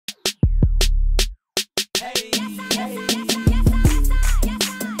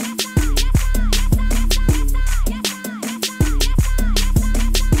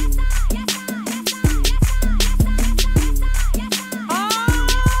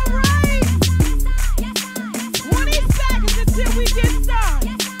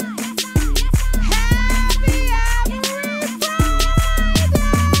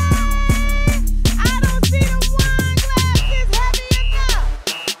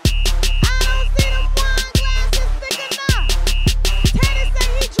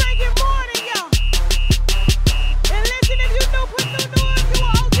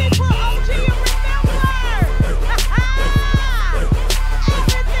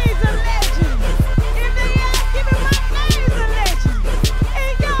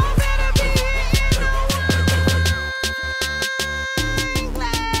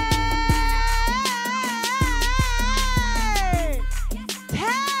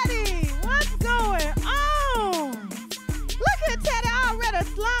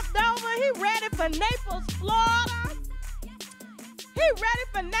ready for Naples, Florida. He ready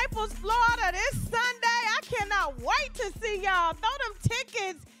for Naples, Florida this Sunday. I cannot wait to see y'all. Throw them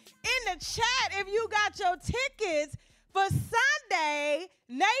tickets in the chat if you got your tickets for Sunday,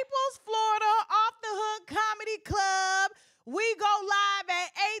 Naples, Florida, Off the Hook Comedy Club. We go live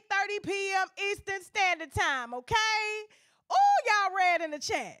at 8:30 p.m. Eastern Standard Time, okay? Oh, y'all read in the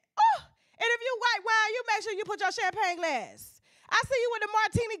chat. Oh, and if you white wine, you make sure you put your champagne glass. I see you with the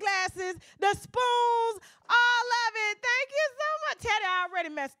martini glasses, the spoons, all of it. Thank you so much. Teddy already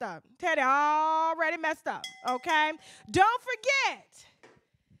messed up. Teddy already messed up, okay? Don't forget,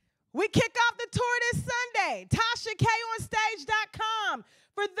 we kick off the tour this Sunday, tashakonstage.com.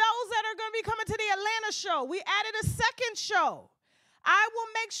 For those that are going to be coming to the Atlanta show, we added a second show. I will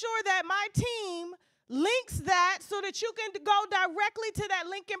make sure that my team links that so that you can go directly to that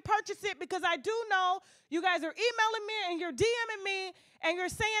link and purchase it, because I do know you guys are emailing me and you're DMing me and you're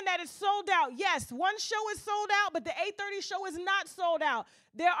saying that it's sold out. Yes, one show is sold out, but the 8:30 show is not sold out.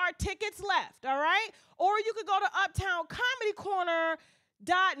 There are tickets left, all right? Or you could go to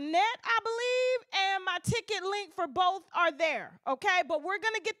uptowncomedycorner.net, I believe, and my ticket link for both are there, okay? But we're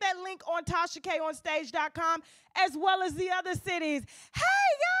going to get that link on tashakonstage.com as well as the other cities. Hey,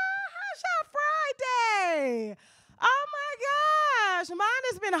 y'all, how's y'all Friday? Oh, my gosh. Mine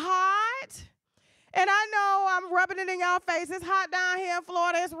has been hot. And I know I'm rubbing it in y'all face. It's hot down here in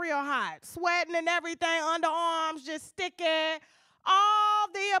Florida. It's real hot. Sweating and everything, underarms just sticking. All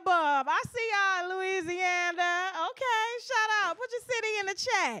the above. I see y'all in Louisiana. Okay, shout out. Put your city in the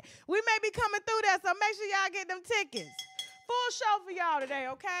chat. We may be coming through there, so make sure y'all get them tickets. Full show for y'all today,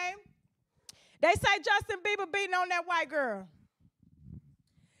 okay? They say Justin Bieber beating on that white girl.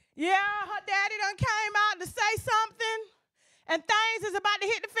 Yeah, her daddy done came out to say something, and things is about to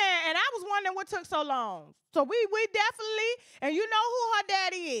hit the fan, and I was wondering what took so long. So we definitely, and you know who her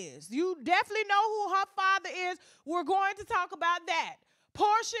daddy is. You definitely know who her father is. We're going to talk about that.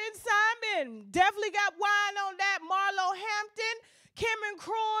 Porsha and Simon definitely got wine on that. Marlo Hampton, Cameron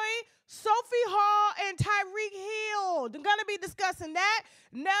Croy, Sophie Hall, and Tyreek Hill. They're going to be discussing that.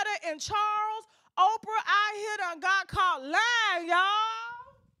 Netta and Charles. Oprah out here done got caught lying, y'all.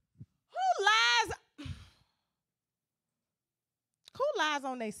 Who lies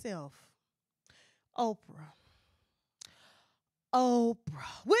on themselves? Oprah.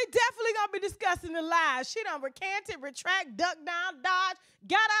 We definitely gonna be discussing the lies. She done recanted, retract, duck down, dodge,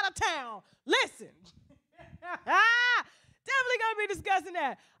 got out of town. Listen. Definitely gonna be discussing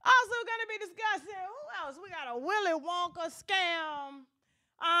that. Also gonna be discussing, who else? We got a Willy Wonka scam.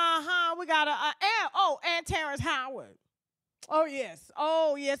 We got and Terrance Howard. Oh, yes.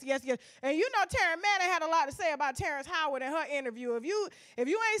 And you know Terrance Manning had a lot to say about Terrance Howard in her interview. If you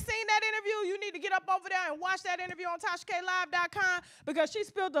ain't seen that interview, you need to get up over there and watch that interview on TashaKLive.com, because she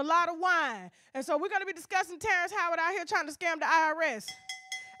spilled a lot of wine. And so we're going to be discussing Terrance Howard out here trying to scam the IRS.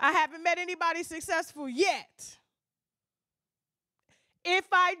 I haven't met anybody successful yet. If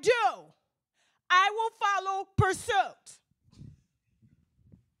I do, I will follow pursuit.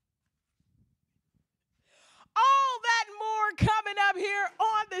 All that and more coming up here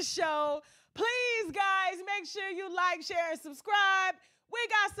on the show. Please, guys, make sure you like, share, and subscribe. We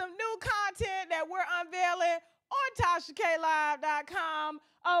got some new content that we're unveiling on TashaKLive.com,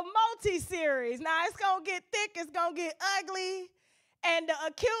 a multi-series. Now, it's going to get thick. It's going to get ugly. And the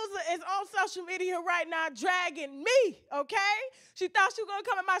accuser is on social media right now dragging me, okay? She thought she was going to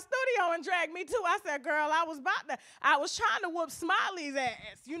come in my studio and drag me, too. I said, girl, I was trying to whoop Smiley's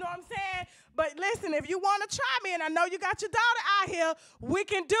ass. You know what I'm saying? But listen, if you want to try me, and I know you got your daughter out here, we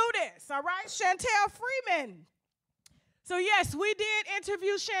can do this, all right? Chantel Freeman. So, yes, we did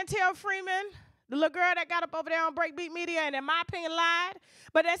interview Chantel Freeman, the little girl that got up over there on Breakbeat Media and, in my opinion, lied.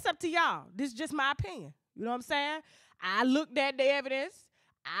 But that's up to y'all. This is just my opinion. You know what I'm saying? I looked at the evidence.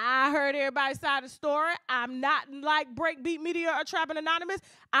 I heard everybody's side of the story. I'm not like Breakbeat Media or Trapping Anonymous.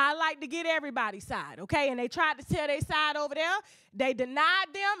 I like to get everybody's side, okay? And they tried to tell their side over there. They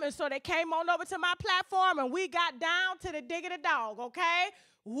denied them, and so they came on over to my platform, and we got down to the dig of the dog, okay?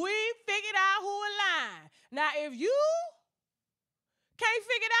 We figured out who was lying. Now, if you can't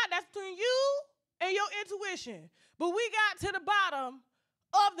figure it out, that's between you and your intuition. But we got to the bottom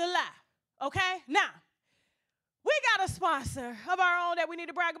of the lie, okay? Now, we got a sponsor of our own that we need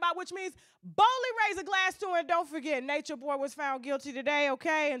to brag about, which means Boldly Raise a Glass to, and don't forget, Nature Boy was found guilty today,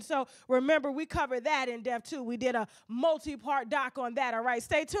 okay? And so remember, we covered that in depth, too. We did a multi-part doc on that, all right?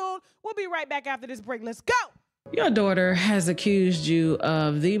 Stay tuned. We'll be right back after this break. Let's go. Your daughter has accused you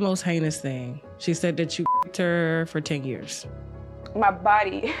of the most heinous thing. She said that you her for 10 years. My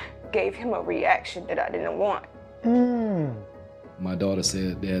body gave him a reaction that I didn't want. My daughter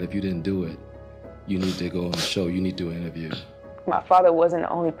said, Dad, if you didn't do it, you need to go on the show. You need to do an interview. My father wasn't the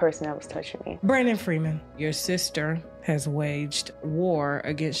only person that was touching me. Brandon Freeman, your sister has waged war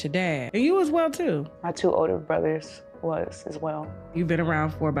against your dad. And you as well, too. My 2 older brothers was as well. You've been around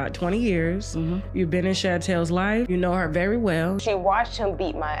for about 20 years. You've been in Chantel's life. You know her very well. She watched him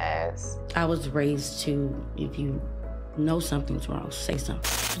beat my ass. I was raised to, if you know something's wrong, say something.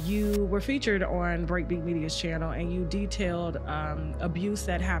 You were featured on Breakbeat Media's channel, and you detailed abuse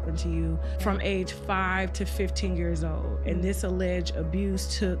that happened to you from age 5 to 15 years old. And this alleged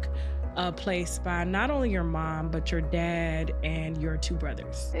abuse took place by not only your mom, but your dad and your 2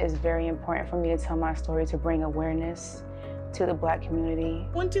 brothers. It's very important for me to tell my story to bring awareness to the Black community.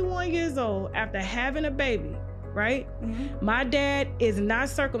 21 years old, after having a baby, right? My dad is not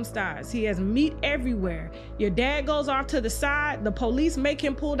circumcised. He has meat everywhere. Your dad goes off to the side. The police make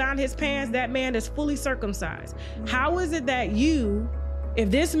him pull down his pants. That man is fully circumcised. How is it that you, if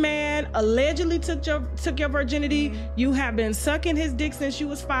this man allegedly took your virginity, you have been sucking his dick since you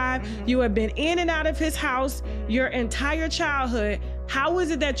was 5, you have been in and out of his house your entire childhood, how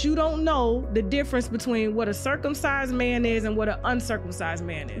is it that you don't know the difference between what a circumcised man is and what an uncircumcised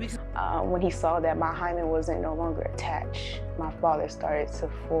man is? When he saw that my hymen wasn't no longer attached, my father started to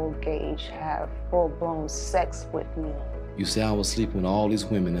have full-blown sex with me. You say I was sleeping with all these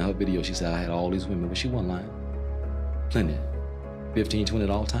women. In her video, she said I had all these women, but she wasn't lying. Plenty. 15, 20 at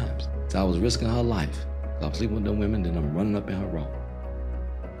all times. So I was risking her life. So I'm sleeping with them women, then I'm running up in her room.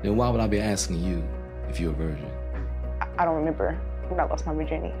 Then why would I be asking you if you're a virgin? I don't remember when I lost my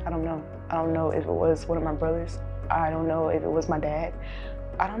virginity. I don't know. I don't know if it was one of my brothers. I don't know if it was my dad.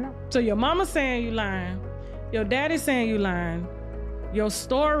 I don't know. So your mama's saying you lying. Your daddy's saying you lying. Your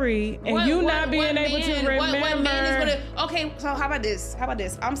story and you not being able to remember. What man is gonna, okay, so how about this?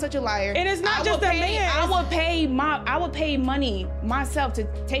 I'm such a liar. And it's not just a man. I would pay money myself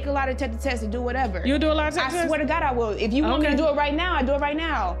to take a lie detector test and do whatever. You'll do a lie detector test? I swear to God I will. If you want me to do it right now, I do it right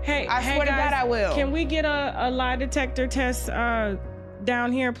now. Hey, I swear to God I will. Can we get a lie detector test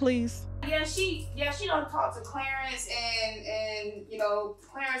down here, please? Yeah, she done talked to Clarence and you know,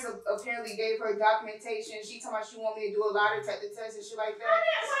 Clarence apparently gave her documentation. She told me she want me to do a lie detector test and shit like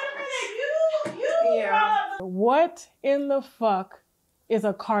that. Yeah. What in the fuck is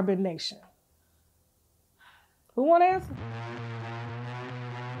a carbonation? Who want to answer?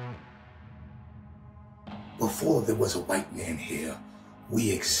 Before there was a white man here,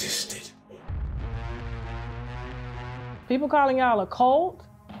 we existed. People calling y'all a cult.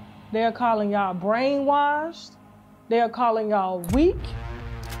 They're calling y'all brainwashed. They're calling y'all weak.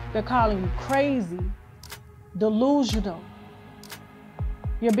 They're calling you crazy, delusional.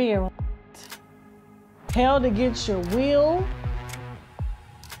 You're being held against your will.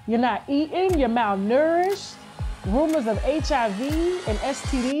 You're not eating, you're malnourished. Rumors of HIV and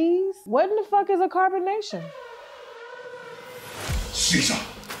STDs. What in the fuck is a carbonation? Caesar,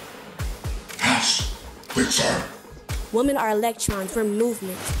 pass, return. Women are electrons, we're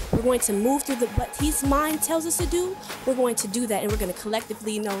movement. We're going to move through what his mind tells us to do. We're going to do that, and we're going to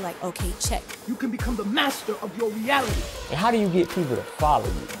collectively know, like, okay, check. You can become the master of your reality. And how do you get people to follow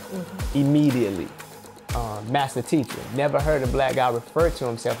you immediately? Master teacher. Never heard a black guy refer to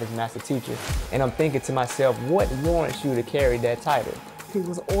himself as master teacher. And I'm thinking to myself, what warrants you to carry that title? He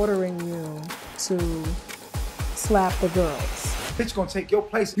was ordering you to slap the girls. Bitch gonna take your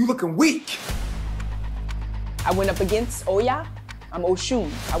place. You looking weak. I went up against Oya. I'm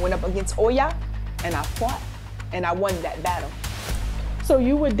Oshun. I went up against Oya, and I fought, and I won that battle. So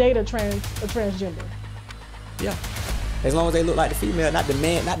you would date a transgender? Yeah. As long as they look like the female, not the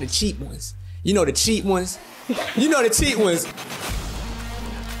man, not the cheap ones. You know the cheap ones? You know the cheap ones.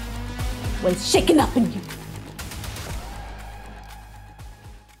 What's shaking up in you?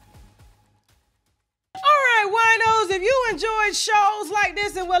 Winos, if you enjoyed shows like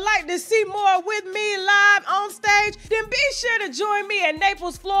this and would like to see more with me live on stage, then be sure to join me in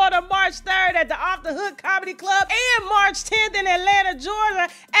Naples, Florida, March 3rd at the Off the Hook Comedy Club and March 10th in Atlanta, Georgia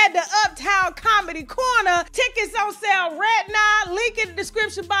at the Uptown Comedy Corner. Tickets on sale right now, link in the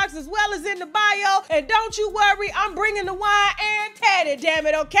description box as well as in the bio. And don't you worry, I'm bringing the wine and Teddy, damn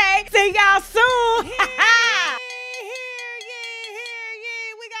it, okay? See y'all soon.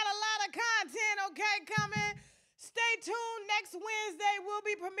 Coming. Stay tuned. Next Wednesday, we'll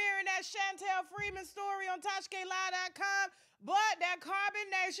be premiering that Chantel Freeman story on tashaklive.com. But that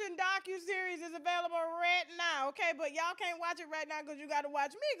Carbonation docuseries is available right now, okay? But y'all can't watch it right now because you got to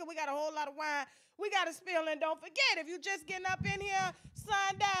watch me because we got a whole lot of wine we got to spill. And don't forget, if you just getting up in here,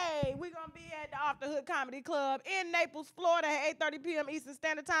 Sunday, we're going to be at the Off the Hood Comedy Club in Naples, Florida at 8:30 p.m. Eastern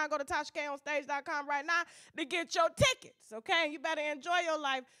Standard Time. Go to TashaKOnStage.com right now to get your tickets, okay? You better enjoy your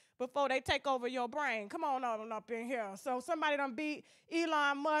life before they take over your brain. Come on up in here. So somebody done beat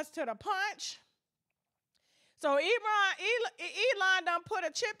Elon Musk to the punch. So Elon done put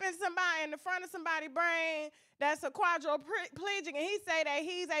a chip in the front of somebody's brain that's a quadriplegic, and he say that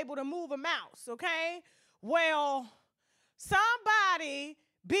he's able to move a mouse, okay? Well, somebody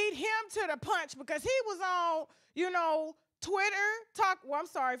beat him to the punch because he was on, Twitter,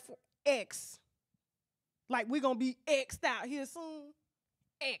 X. Like, we gonna be X'd out here soon.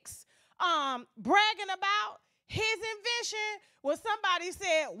 X. Bragging about his invention when somebody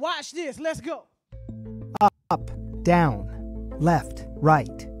said, watch this, let's go. Up, down, left,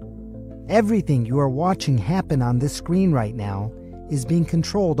 right. Everything you are watching happen on this screen right now is being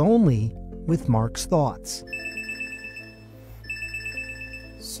controlled only with Mark's thoughts.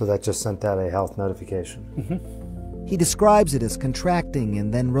 So that just sent out a health notification. Mm-hmm. He describes it as contracting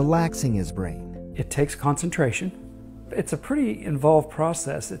and then relaxing his brain. It takes concentration. It's a pretty involved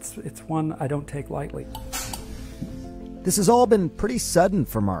process. It's one I don't take lightly. This has all been pretty sudden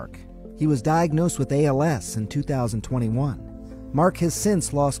for Mark. He was diagnosed with ALS in 2021. Mark has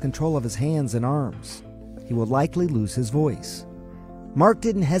since lost control of his hands and arms. He will likely lose his voice. Mark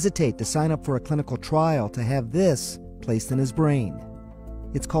didn't hesitate to sign up for a clinical trial to have this placed in his brain.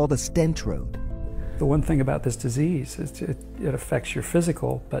 It's called a stentrode. The one thing about this disease is it affects your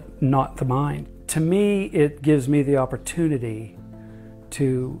physical, but not the mind. To me, it gives me the opportunity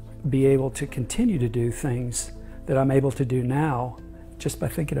to be able to continue to do things that I'm able to do now just by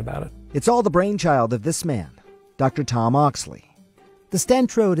thinking about it. It's all the brainchild of this man, Dr. Tom Oxley. The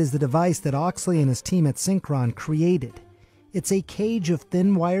stentrode is the device that Oxley and his team at Synchron created. It's a cage of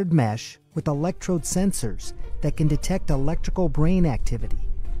thin wired mesh with electrode sensors that can detect electrical brain activity,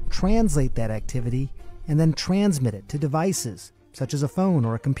 translate that activity, and then transmit it to devices such as a phone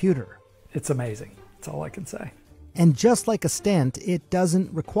or a computer. It's amazing. That's all I can say. And just like a stent, it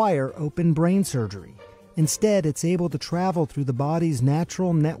doesn't require open brain surgery. Instead, it's able to travel through the body's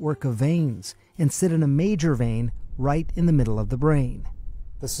natural network of veins and sit in a major vein right in the middle of the brain.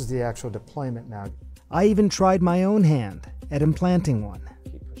 This is the actual deployment now. I even tried my own hand at implanting one.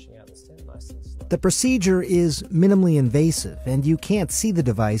 Keep pushing out the stent nice and slow. The procedure is minimally invasive, and you can't see the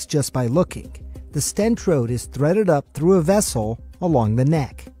device just by looking. The stentrode is threaded up through a vessel along the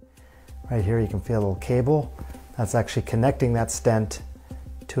neck. Right here you can feel a little cable. That's actually connecting that stent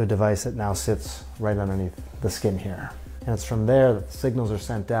to a device that now sits right underneath the skin here. And it's from there that the signals are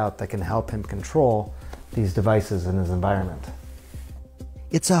sent out that can help him control these devices in his environment.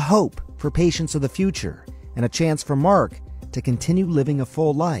 It's a hope for patients of the future and a chance for Mark to continue living a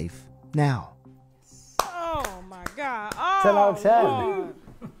full life now. Oh my God. Oh, 10 out of 10. Lord.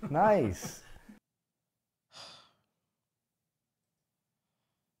 Nice.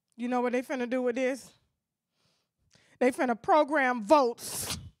 You know what they finna do with this? They finna program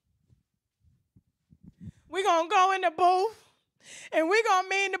votes. We gonna go in the booth and we gonna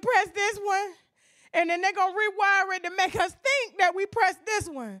mean to press this one, and then they gonna rewire it to make us think that we pressed this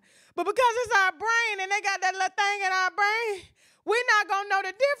one. But because it's our brain and they got that little thing in our brain, we're not gonna know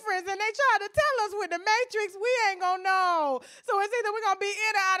the difference. And they try to tell us with the Matrix, we ain't gonna know. So it's either we're gonna be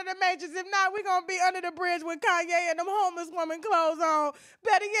in or out of the Matrix. If not, we're gonna be under the bridge with Kanye and them homeless woman clothes on.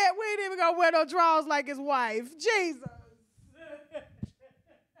 Better yet, we ain't even gonna wear no drawers like his wife. Jesus.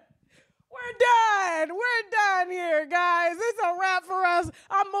 We're done here, guys. It's a wrap for us.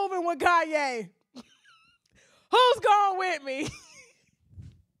 I'm moving with Kanye. Who's going with me? Think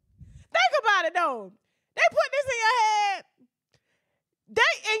about it, though. They put this in your head.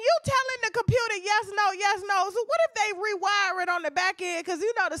 And you telling the computer yes, no. So what if they rewire it on the back end? Because,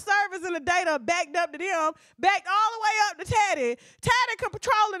 you know, the servers and the data are backed up to them, backed all the way up to Teddy. Teddy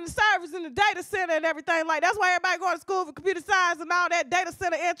controlling the servers and the data center and everything. Like, that's why everybody going to school for computer science and all that data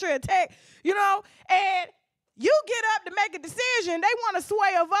center entry and tech, you know? And you get up to make a decision. They want to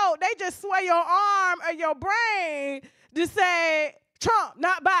sway a vote. They just sway your arm or your brain to say Trump,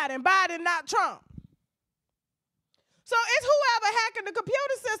 not Biden. Biden, not Trump. So it's whoever hacking the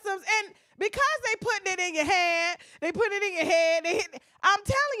computer systems, and because they putting it in your hand, they put it in your head. I'm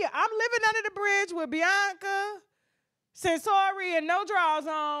telling you, I'm living under the bridge with Bianca, Sensori, and no drawers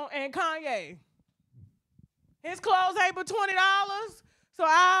on, and Kanye. His clothes ain't but $20, so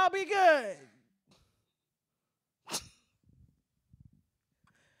I'll be good.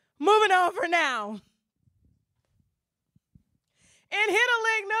 Moving on for now. In Hit a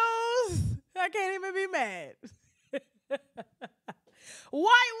Lick news, I can't even be mad.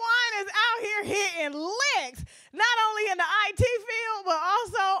 White wine is out here hitting licks, not only in the IT field, but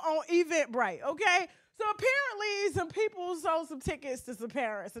also on Eventbrite, okay? So apparently some people sold some tickets to some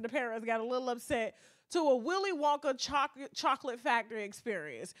parents, and the parents got a little upset to a Willy Wonka chocolate factory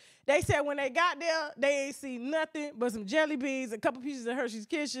experience. They said when they got there, they ain't see nothing but some jelly beans, a couple pieces of Hershey's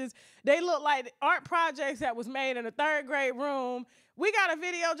Kisses. They look like art projects that was made in a 3rd grade room. We got a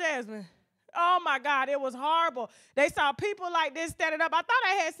video, Jasmine. Oh, my God, it was horrible. They saw people like this standing up. I thought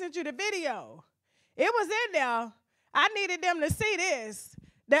I had sent you the video. It was in there. I needed them to see this.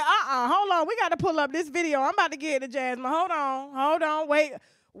 Hold on. We got to pull up this video. I'm about to get it to Jasmine. Hold on.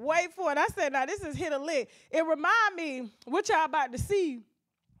 Wait for it. I said, now, this is Hit a Lick. It reminds me, what y'all about to see,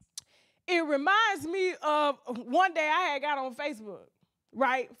 it reminds me of one day I had got on Facebook,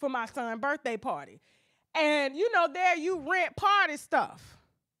 right, for my son's birthday party. And, you know, there you rent party stuff.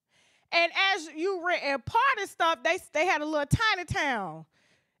 And as you rent and party stuff, they had a little tiny town.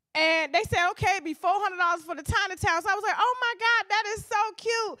 And they said, okay, it'd be $400 for the tiny town. So I was like, oh, my God, that is so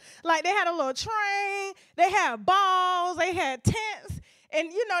cute. Like, they had a little train. They had balls. They had tents. And,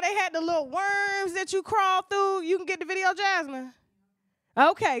 you know, they had the little worms that you crawl through. You can get the video, Jasmine?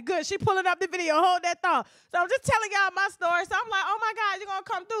 Okay, good. She pulling up the video. Hold that thought. So I'm just telling y'all my story. So I'm like, oh, my God, you're going to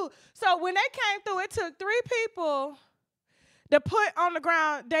come through. So when they came through, it took 3 people to put on the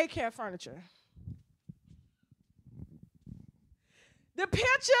ground daycare furniture. The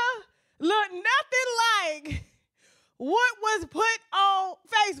picture looked nothing like what was put on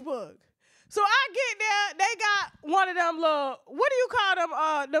Facebook. So I get there, they got one of them little, what do you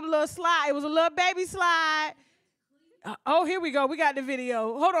call them little slide? It was a little baby slide. Oh, here we go. We got the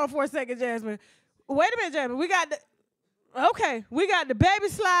video. Hold on for a second, Jasmine. Wait a minute, Jasmine. We got the baby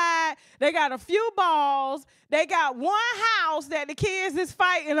slide. They got a few balls. They got one house that the kids is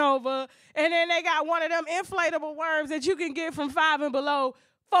fighting over. And then they got one of them inflatable worms that you can get from 5 and below.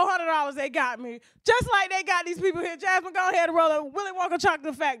 $400 they got me. Just like they got these people here. Jasmine, go ahead and roll up Willy Wonka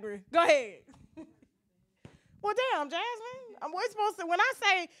Chocolate Factory. Go ahead. Well, damn, Jasmine. We're supposed to, when I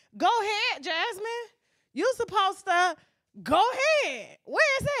say go ahead, Jasmine, you supposed to go ahead.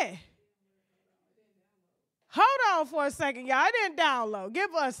 Where is it? Hold on for a second, y'all. I didn't download. Give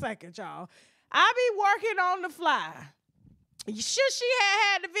her a second, y'all. I be working on the fly. Should she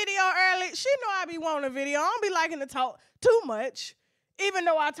had the video early, she know I be wanting a video. I don't be liking to talk too much, even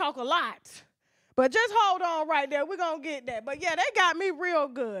though I talk a lot. But just hold on right there. We're going to get that. But, yeah, they got me real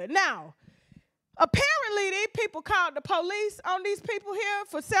good. Now, apparently these people called the police on these people here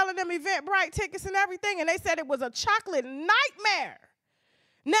for selling them Eventbrite tickets and everything, and they said it was a chocolate nightmare.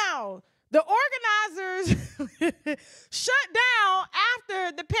 Now, the organizers shut down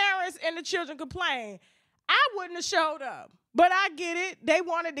after the parents and the children complained. I wouldn't have showed up. But I get it. They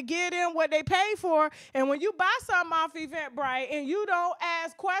wanted to get in what they paid for. And when you buy something off Eventbrite and you don't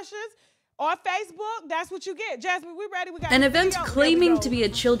ask questions on Facebook, that's what you get. Jasmine, we ready? We got an event claiming to be a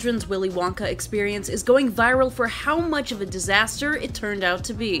children's Willy Wonka experience is going viral for how much of a disaster it turned out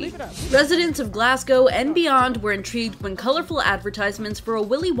to be. Residents of Glasgow and beyond were intrigued when colorful advertisements for a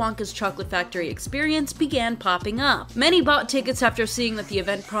Willy Wonka's Chocolate Factory experience began popping up. Many bought tickets after seeing that the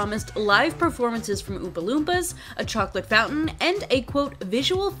event promised live performances from Oompa Loompas, a chocolate fountain, and a quote,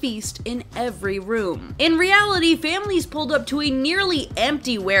 visual feast in every room. In reality, families pulled up to a nearly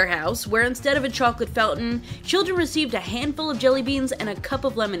empty warehouse where instead of a chocolate fountain, children received a handful of jelly beans and a cup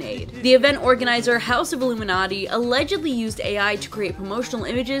of lemonade. The event organizer, House of Illuminati, allegedly used AI to create promotional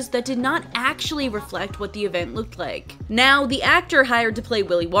images that did not actually reflect what the event looked like. Now, the actor hired to play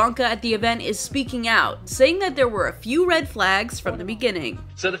Willy Wonka at the event is speaking out, saying that there were a few red flags from the beginning.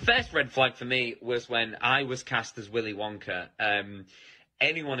 So the first red flag for me was when I was cast as Willy Wonka.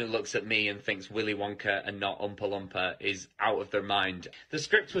 Anyone who looks at me and thinks Willy Wonka and not Oompa Loompa is out of their mind. The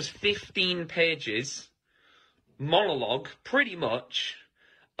script was 15 pages, monologue, pretty much,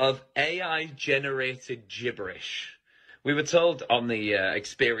 of AI-generated gibberish. We were told on the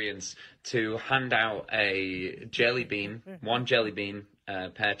experience to hand out a jelly bean, one jelly bean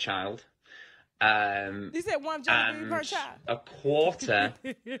per child. You said one jelly bean per child? A quarter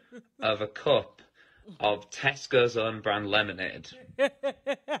of a cup of Tesco's own brand lemonade. One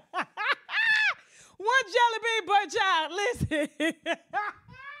jelly bean per child. Listen.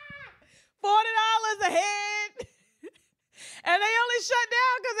 $40 a head. And they only shut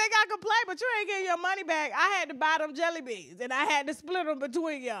down because they got complaint, but you ain't getting your money back. I had to buy them jelly beans, and I had to split them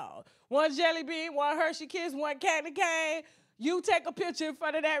between y'all. One jelly bean, one Hershey Kiss, one candy cane. You take a picture in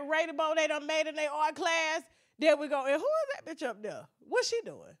front of that rainbow they done made in their art class. There we go. And who is that bitch up there? What's she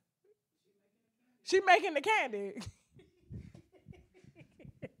doing? She making the candy.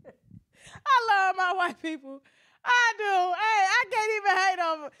 I love my white people. I do. Hey, I can't even hate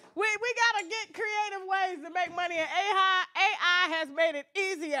on them. We got to get creative ways to make money, and AI has made it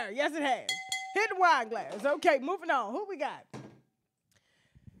easier. Yes, it has. Hit the wine glass. Okay, moving on. Who we got?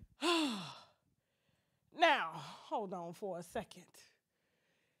 Now, hold on for a second.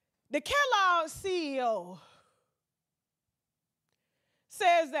 The Kellogg's CEO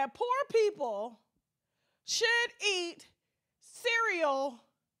says that poor people should eat cereal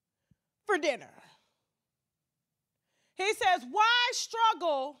for dinner. He says, why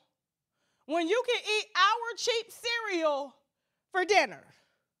struggle when you can eat our cheap cereal for dinner?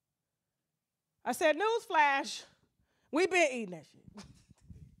 I said, newsflash, we've been eating that shit.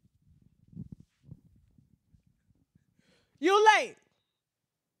 You late.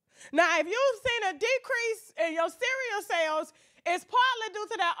 Now, if you've seen a decrease in your cereal sales, it's partly due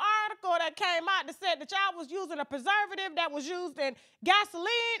to that article that came out that said that y'all was using a preservative that was used in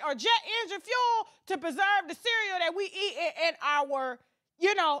gasoline or jet engine fuel to preserve the cereal that we eat in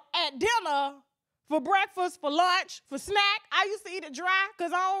our, at dinner, for breakfast, for lunch, for snack. I used to eat it dry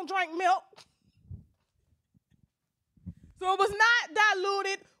because I don't drink milk. So it was not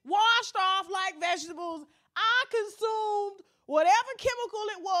diluted, washed off like vegetables. I consumed whatever chemical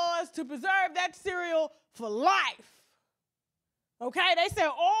it was to preserve that cereal for life. Okay, they said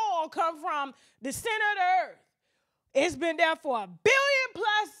oil come from the center of the earth. It's been there for 1 billion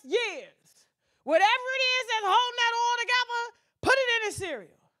plus years. Whatever it is that's holding that oil together, put it in the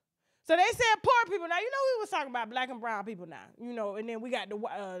cereal. So they said poor people. Now, we was talking about black and brown people now, and then we got the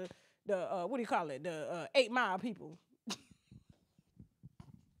what do you call it? The 8 Mile people.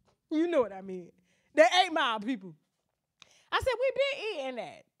 You know what I mean. The 8 Mile people. I said, we've been eating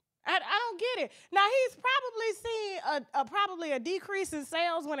that. I don't get it. Now, he's probably seen probably a decrease in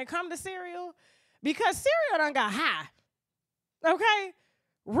sales when it comes to cereal because cereal done got high. Okay?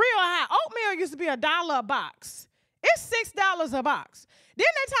 Real high. Oatmeal used to be $1 a box. It's $6 a box. Then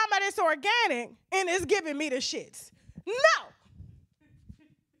they talking about it's organic and it's giving me the shits. No.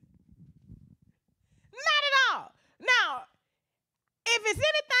 Not at all. Now, if it's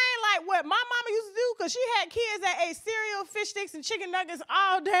anything like what my mama used to do, because she had kids that ate cereal, fish sticks, and chicken nuggets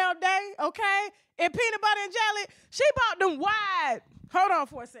all damn day, okay, and peanut butter and jelly, she bought them wide. Hold on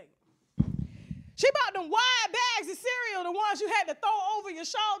for a second. She bought them wide bags of cereal, the ones you had to throw over your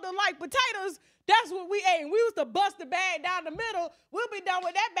shoulder like potatoes. That's what we ate. And we used to bust the bag down the middle. We'll be done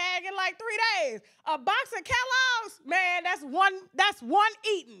with that bag in like 3 days. A box of Kellogg's, man, that's one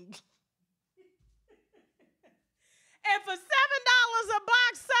eating. And for $7 a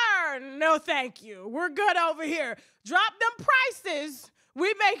box, sir, no thank you. We're good over here. Drop them prices.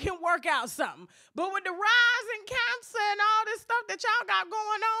 We make him work out something. But with the rise in cancer and all this stuff that y'all got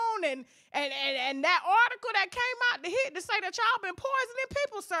going on and that article that came out to say that y'all been poisoning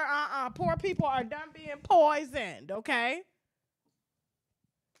people, sir, poor people are done being poisoned, okay?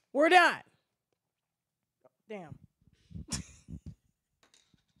 We're done. Damn.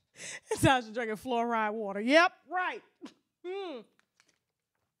 Tasha drinking fluoride water. Yep, right.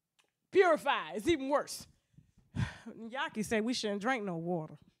 Purified. It's even worse. Yaki said we shouldn't drink no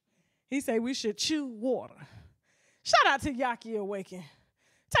water. He said we should chew water. Shout out to Yaki Awaken.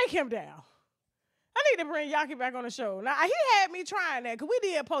 Take him down. I need to bring Yaki back on the show. Now, he had me trying that because we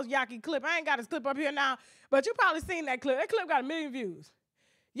did post Yaki clip. I ain't got his clip up here now, but you probably seen that clip. That clip got 1 million views.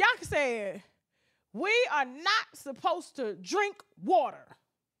 Yaki said, we are not supposed to drink water.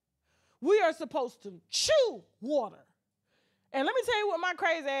 We are supposed to chew water. And let me tell you what my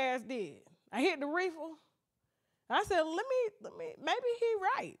crazy ass did. I hit the reefer. I said, maybe he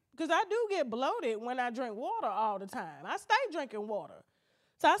right. Because I do get bloated when I drink water all the time. I stay drinking water.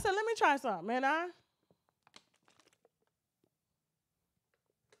 So I said, let me try something, man.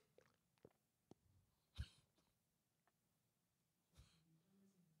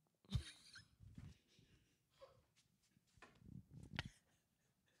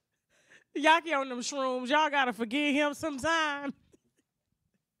 Yaki on them shrooms. Y'all got to forgive him sometime.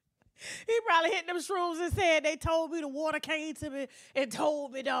 He probably hit them shrooms and said, they told me the water came to me and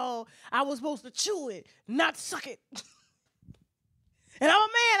told me, dog, I was supposed to chew it, not suck it. And I'm a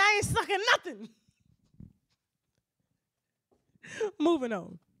man, I ain't sucking nothing. Moving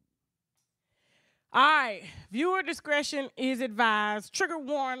on. All right, viewer discretion is advised. Trigger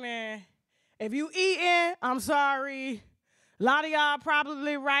warning. If you eating, I'm sorry. A lot of y'all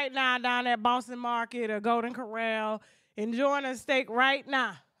probably right now down at Boston Market or Golden Corral enjoying a steak right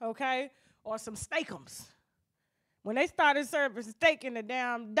now, okay? Or some steakums. When they started serving steak in the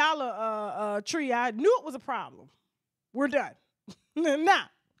damn Dollar Tree, I knew it was a problem. We're done. Nah.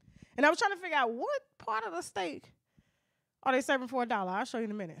 And I was trying to figure out what part of the steak are they serving for $1. I'll show you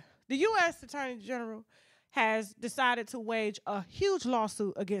in a minute. the U.S. Attorney General has decided to wage a huge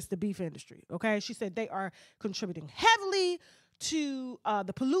lawsuit against the beef industry, okay? She said they are contributing heavily to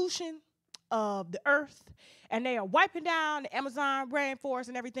the pollution of the earth, and they are wiping down the Amazon rainforest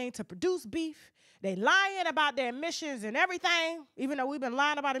and everything to produce beef. They lying about their emissions and everything, even though we've been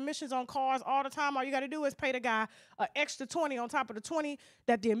lying about emissions on cars all the time. All you got to do is pay the guy an extra 20 on top of the 20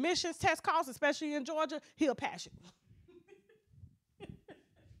 that the emissions test costs, especially in Georgia. He'll pass you.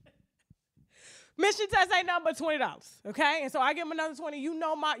 Mission test ain't nothing but $20, okay? And so I give him another 20. You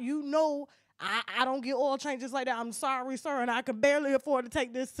know I don't get oil changes like that. I'm sorry, sir, and I can barely afford to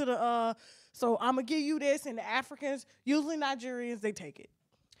take this to the, so I'm going to give you this, and the Africans, usually Nigerians, they take it.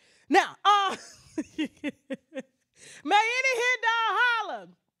 Now, may any hit dog holler.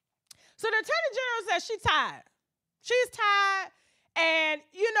 So the Attorney General says she's tired. She's tired, and,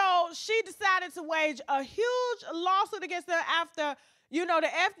 you know, she decided to wage a huge lawsuit against her after, you know, the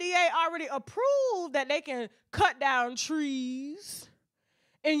FDA already approved that they can cut down trees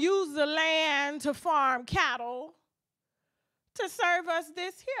and use the land to farm cattle to serve us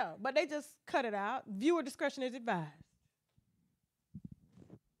this here. But they just cut it out. Viewer discretion is advised.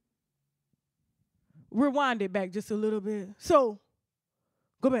 Rewind it back just a little bit. So,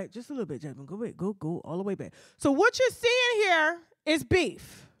 go back just a little bit, Jasmine. Go back. Go all the way back. So what you're seeing here is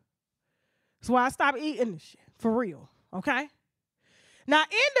beef. That's why I stopped eating this shit. For real. Okay? Now,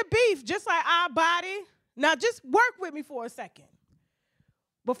 in the beef, just like our body, now just work with me for a second.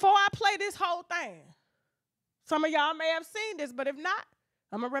 Before I play this whole thing, some of y'all may have seen this, but if not,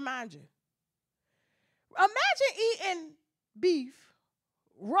 I'm going to remind you. Imagine eating beef,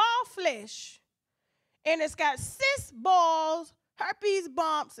 raw flesh, and it's got cyst balls, herpes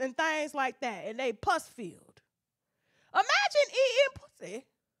bumps, and things like that, and they pus filled. Imagine eating pussy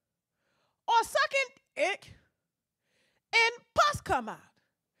or sucking ick and pus come out.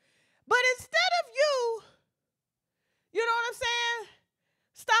 But instead of you know what I'm saying,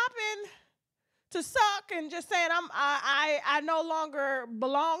 stopping to suck and just saying I no longer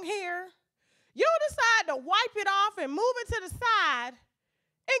belong here, you decide to wipe it off and move it to the side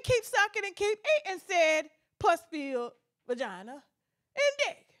and keep sucking and keep eating said pus-filled vagina and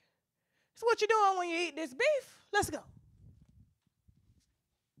dick. That's what you're doing when you eat this beef. Let's go.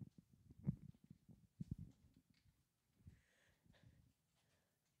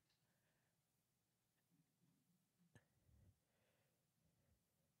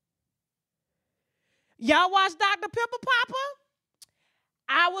 Y'all watch Dr. Pimple Popper?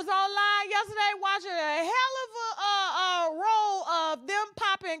 I was online yesterday watching a hell of a roll of them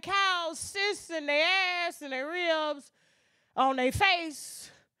popping cows' cysts in their ass and their ribs, on their face,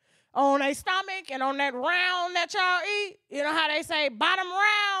 on their stomach, and on that round that y'all eat. You know how they say bottom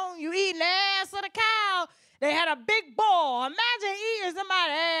round, you eating the ass of the cow. They had a big ball. Imagine eating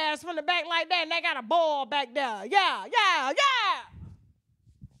somebody's ass from the back like that, and they got a ball back there. Yeah.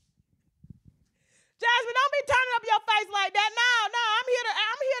 Jasmine, don't be turning up your face like that. No, I'm here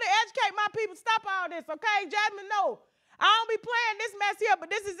to educate my people. Stop all this, okay? Jasmine, no. I don't be playing this mess here, but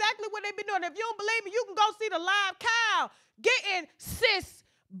this is exactly what they been doing. If you don't believe me, you can go see the live cow getting cysts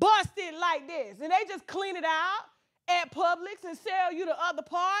busted like this. And they just clean it out at Publix and sell you the other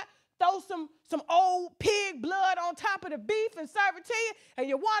part. Throw some old pig blood on top of the beef and serve it to you. And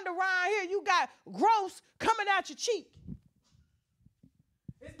you wander around here, you got gross coming out your cheek.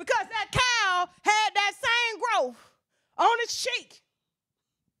 It's because that cow had that same growth on its cheek.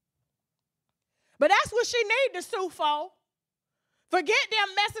 But that's what she need to sue for. Forget them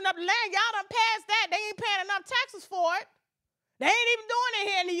messing up the land. Y'all done passed that. They ain't paying enough taxes for it. They ain't even doing it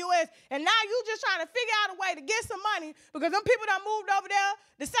here in the U.S. And now you just trying to figure out a way to get some money because them people done moved over there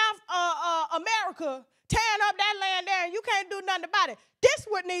to South America, tearing up that land there, and you can't do nothing about it. This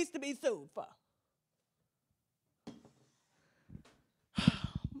what needs to be sued for.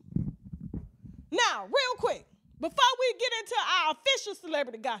 Now, real quick, before we get into our official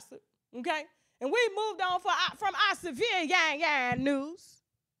celebrity gossip, okay, and we moved on from our severe yang news,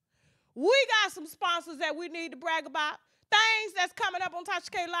 we got some sponsors that we need to brag about, things that's coming up on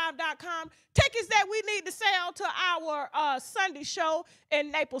TashaKLive.com, tickets that we need to sell to our Sunday show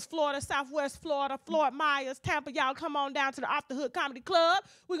in Naples, Florida, Southwest Florida, Fort Myers, Tampa. Y'all come on down to the Off the Hood Comedy Club.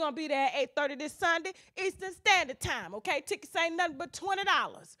 We're going to be there at 8:30 this Sunday, Eastern Standard Time, okay? Tickets ain't nothing but $20.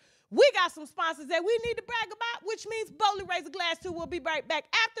 We got some sponsors that we need to brag about, which means Boldly Raise a Glass to. We'll be right back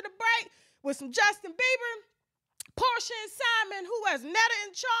after the break with some Justin Bieber, Porsha and Simon, who has Netta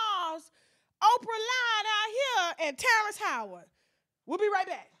and Charles, Oprah Line out here, and Terrance Howard. We'll be right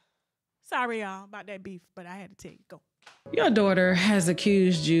back. Sorry, y'all, about that beef, but I had to tell you. Go. Your daughter has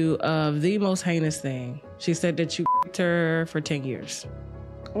accused you of the most heinous thing. She said that you her for 10 years.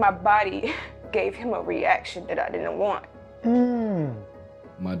 My body gave him a reaction that I didn't want.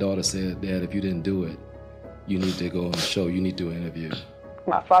 My daughter said, Dad, if you didn't do it, you need to go on the show, you need to do an interview.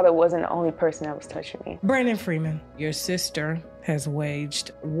 My father wasn't the only person that was touching me. Brandon Freeman, your sister has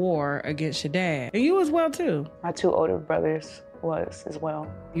waged war against your dad. And you as well, too. My 2 older brothers was as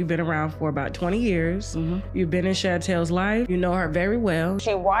well. You've been around for about 20 years. You've been in Chantel's life. You know her very well.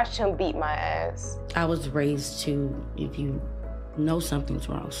 She watched him beat my ass. I was raised to, if you know something's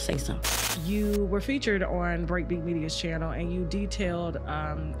wrong, say something. You were featured on Breakbeat Media's channel and you detailed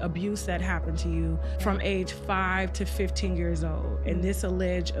abuse that happened to you from age 5 to 15 years old. And this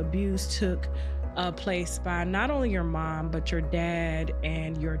alleged abuse took place by not only your mom, but your dad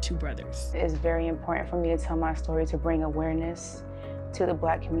and your 2 brothers. It's very important for me to tell my story to bring awareness to the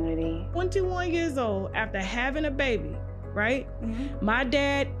Black community. 21 years old, after having a baby, right? My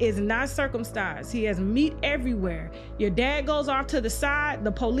dad is not circumcised. He has meat everywhere. Your dad goes off to the side.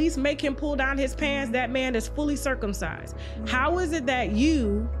 The police make him pull down his pants. That man is fully circumcised. How is it that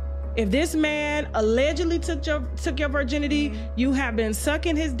you, if this man allegedly took your virginity, you have been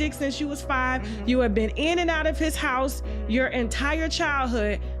sucking his dick since you was 5, you have been in and out of his house your entire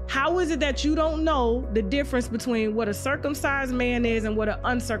childhood, how is it that you don't know the difference between what a circumcised man is and what an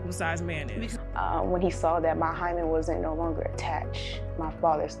uncircumcised man is? When he saw that my hymen wasn't no longer attached, my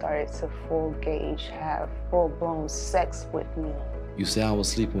father started to have full-blown sex with me. You say I was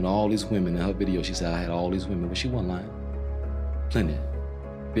sleeping with all these women. In her video, she said I had all these women, but she wasn't lying. Plenty.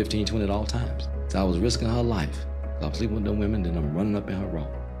 15, 20 at all times. So I was risking her life. So I'm sleeping with them women, then I'm running up in her row.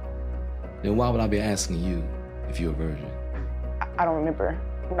 Then why would I be asking you if you're a virgin? I don't remember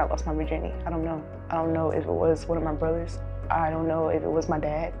when I lost my virginity. I don't know. I don't know if it was one of my brothers. I don't know if it was my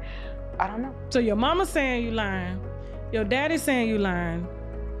dad. I don't know. So your mama's saying you lying. Your daddy's saying you lying.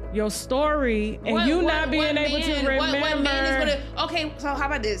 Your story and you not being able to remember. What man is gonna? Okay, so how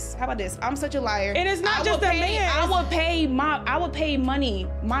about this? How about this? I'm such a liar. And it's not just a man. I would pay money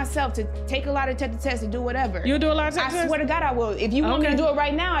myself to take a lie detector test and do whatever. You do a lie detector test? I swear to God I will. If you want me to do it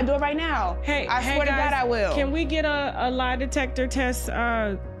right now, I do it right now. Hey, I swear to God I will. Can we get a lie detector test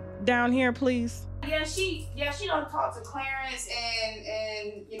down here, please? Yeah, she don't talk to Clarence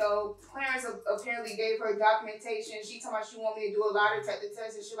and you know, Clarence apparently gave her documentation. She told me she want me to do a lie detector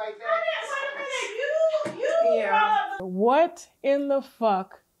test and shit like that. Yeah. What in the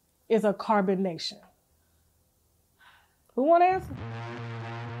fuck is a carbonation? Who want to answer?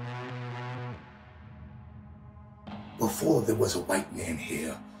 Before there was a white man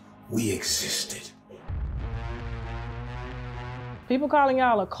here, we existed. People calling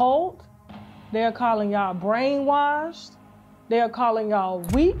y'all a cult. They're calling y'all brainwashed. They're calling y'all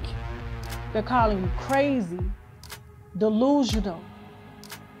weak. They're calling you crazy, delusional.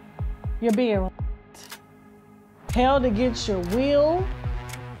 You're being held against your will.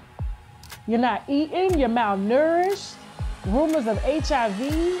 You're not eating, you're malnourished. Rumors of HIV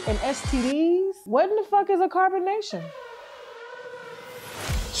and STDs. What in the fuck is a carbonation?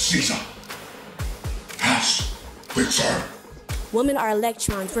 Caesar, pass, return. Women are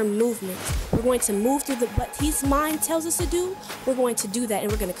electrons, we're movement. We're going to move through what his mind tells us to do. We're going to do that and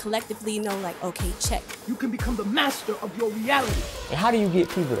we're going to collectively know like, okay, check. You can become the master of your reality. And how do you get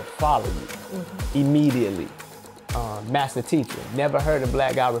people to follow you immediately? Master teacher. Never heard a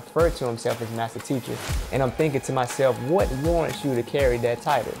black guy refer to himself as master teacher. And I'm thinking to myself, what warrants you to carry that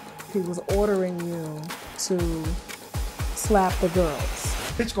title? He was ordering you to slap the girls.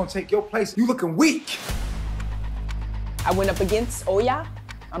 Bitch gonna take your place. You looking weak. I went up against Oya.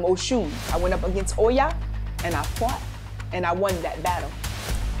 I'm Oshun. I went up against Oya and I fought and I won that battle.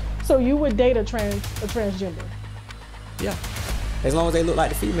 So you would date a transgender? Yeah. As long as they look like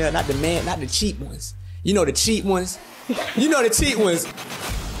the female, not the man, not the cheap ones. You know the cheap ones? You know the cheap ones.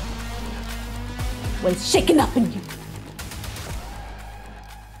 What's shaking up in you?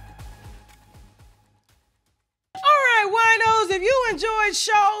 Winos, if you enjoyed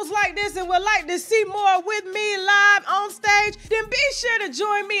shows like this and would like to see more with me live on stage, then be sure to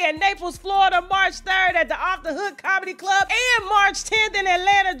join me in Naples, Florida, March 3rd at the Off the Hook Comedy Club and March 10th in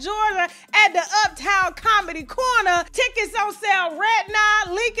Atlanta, Georgia at the Uptown Comedy Corner. Tickets on sale right now,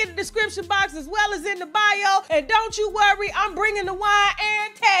 link in the description box as well as in the bio. And don't you worry, I'm bringing the wine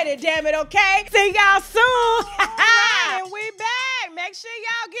and Teddy, damn it, okay? See y'all soon. And we back. Make sure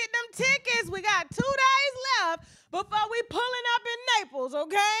y'all get them tickets. We got 2 days left before we pulling up in Naples,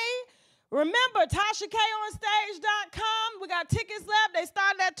 okay? Remember, TashaKOnStage.com. We got tickets left. They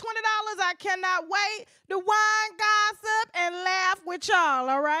started at $20. I cannot wait to wine, gossip, and laugh with y'all,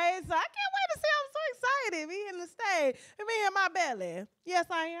 all right? So I can't wait to see. I'm so excited. Be in the stage. Me in my belly. Yes,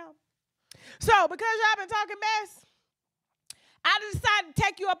 I am. So because y'all been talking mess, I decided to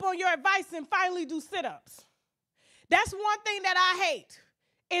take you up on your advice and finally do sit-ups. That's one thing that I hate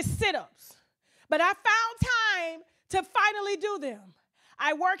is sit-ups. But I found time to finally do them.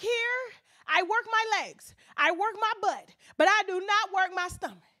 I work here, I work my legs, I work my butt, but I do not work my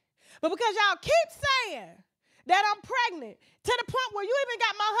stomach. But because y'all keep saying that I'm pregnant to the point where you even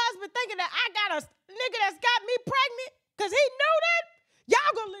got my husband thinking that I got a nigga that's got me pregnant because he knew that,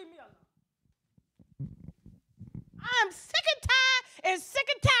 y'all gonna leave me alone. I'm sick and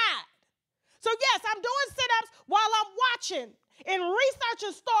tired. So yes, I'm doing sit-ups while I'm watching and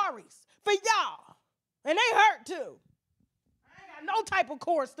researching stories for y'all. And they hurt too. I ain't got no type of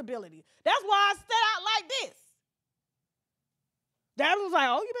core stability. That's why I sit out like this. Dad was like,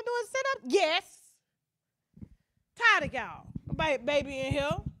 oh, you been doing sit-ups? Yes. Tired of y'all. Baby in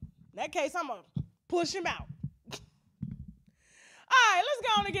here. In that case, I'm going to push him out. All right, let's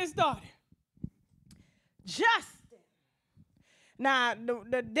go on and get started. Justin. Now,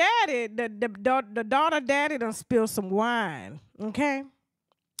 the daddy, the daughter daddy done spilled some wine, okay?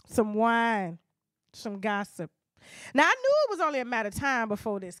 Some wine, some gossip. Now, I knew it was only a matter of time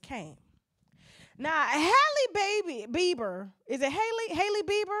before this came. Now, Hailey Bieber, is it Hailey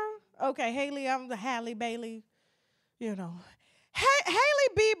Bieber? Okay, Hailey, I'm the Hailey Bailey, you know. Hailey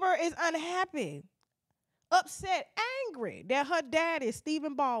Bieber is unhappy, upset, angry that her daddy,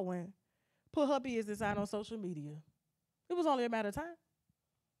 Stephen Baldwin, put her business out on social media. It was only a matter of time.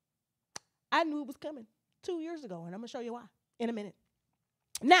 I knew it was coming 2 years ago, and I'm going to show you why in a minute.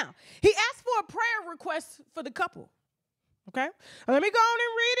 Now, he asked for a prayer request for the couple. Okay? Let me go on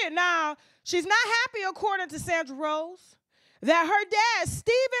and read it. Now, she's not happy, according to Sandra Rose, that her dad,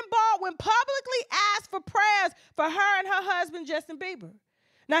 Stephen Baldwin, publicly asked for prayers for her and her husband, Justin Bieber.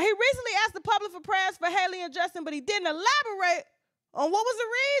 Now, he recently asked the public for prayers for Hailey and Justin, but he didn't elaborate on what was the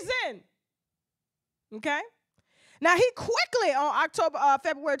reason. Okay? Now, he quickly, on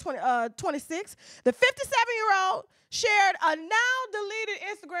February 26th, the 57-year-old shared a now-deleted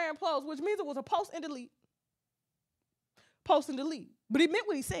Instagram post, which means it was a post and delete. Post and delete. But he meant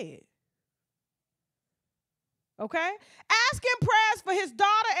what he said. Okay? Asking prayers for his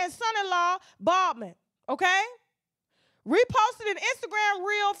daughter and son-in-law, Baldwin. Okay? Reposted an Instagram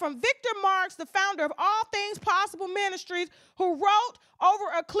reel from Victor Marks, the founder of All Things Possible Ministries, who wrote over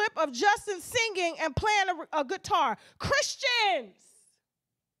a clip of Justin singing and playing a guitar. Christians!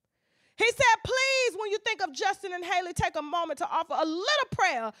 He said, please, when you think of Justin and Hailey, take a moment to offer a little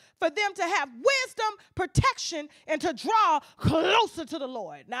prayer for them to have wisdom, protection, and to draw closer to the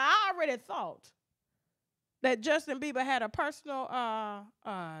Lord. Now, I already thought that Justin Bieber had a personal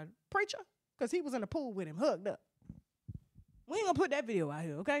preacher because he was in the pool with him, hugged up. We ain't gonna put that video out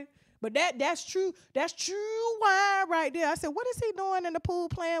here, okay? But that's true. That's true wine right there. I said, what is he doing in the pool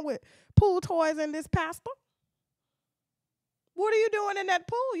playing with pool toys and this pastor? What are you doing in that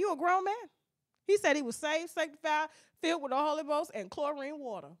pool? You a grown man. He said he was saved, sanctified, filled with the Holy Ghost and chlorine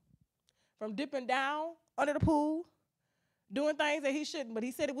water. From dipping down under the pool, doing things that he shouldn't, but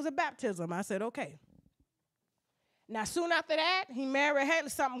he said it was a baptism. I said, okay. Now, soon after that, he married Hailey.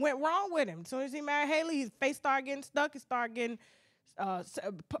 Something went wrong with him. As soon as he married Hailey, his face started getting stuck. He started getting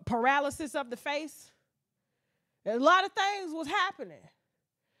paralysis of the face. A lot of things was happening.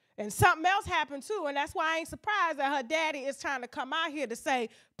 And something else happened, too, and that's why I ain't surprised that her daddy is trying to come out here to say,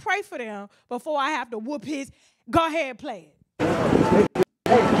 pray for them before I have to whoop his. Go ahead, play it.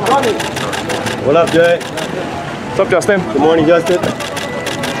 What up, Jay? What's up, Justin? Good morning, Justin.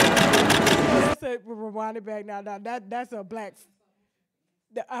 Rewind it back now. That's a black.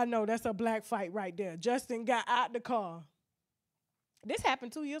 I know that's a black fight right there. Justin got out the car. This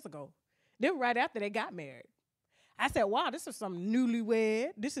happened 2 years ago. Then right after they got married. I said, wow, this is some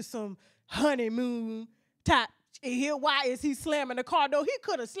newlywed. This is some honeymoon type. And here, why is he slamming the car door? He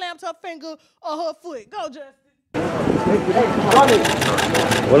could have slammed her finger or her foot. Go, Justin.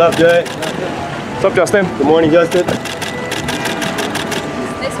 What up, Jay? What's up, Justin? Good morning, Justin. This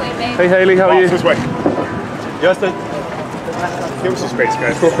way, babe. Hey, Hailey, how are you? This way. Justin? Give him some space,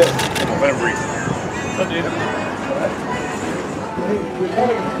 guys. Let him breathe. What's up, dude?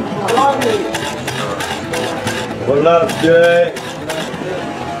 What up, Jay?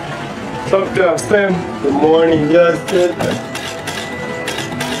 What's up, Justin? Good morning, Justin.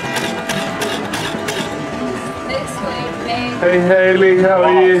 This way, babe. Hey, Hailey, how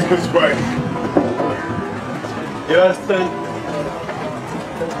are you? This way. Justin?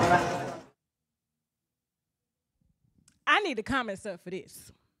 I need the comments up for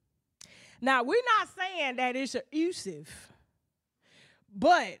this. Now, we're not saying that it's abusive,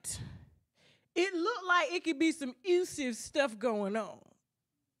 but it looked like it could be some abusive stuff going on.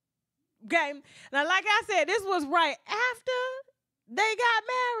 Okay? Now, like I said, this was right after they got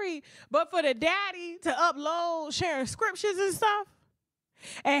married. But for the daddy to upload sharing scriptures and stuff,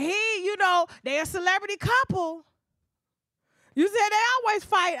 and he, you know, they're a celebrity couple. You said they always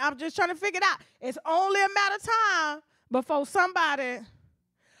fight. I'm just trying to figure it out. It's only a matter of time before somebody,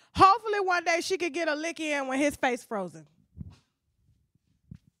 hopefully one day she could get a lick in when his face frozen.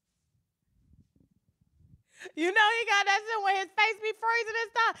 You know he got that shit when his face be freezing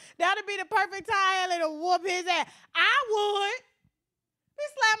and stuff. That'd be the perfect time to whoop his ass. I would. Be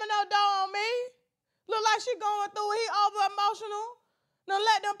slamming no door on me. Look like she going through. He over emotional. Don't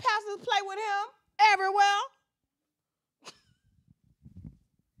let them pastors play with him everywhere.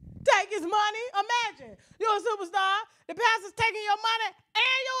 Take his money. Imagine you're a superstar. The pastor's taking your money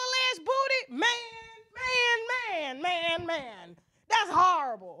and your alleged booty. Man. That's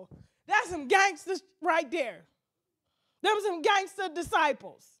horrible. That's some gangsters right there. Them some gangster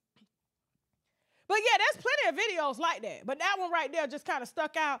disciples. But yeah, there's plenty of videos like that. But that one right there just kind of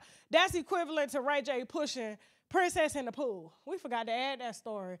stuck out. That's equivalent to Ray J pushing Princess in the Pool. We forgot to add that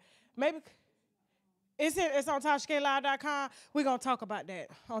story. Maybe it's on TashaKLive.com. We're going to talk about that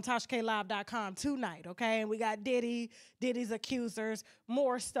on TashaKLive.com tonight, okay? And we got Diddy's accusers,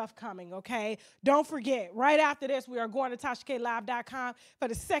 more stuff coming, okay? Don't forget, right after this, we are going to TashaKLive.com for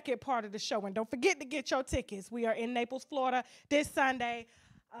the second part of the show. And don't forget to get your tickets. We are in Naples, Florida this Sunday,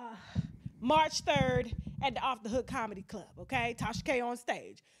 March 3rd at the Off the Hook Comedy Club, okay? Tasha K on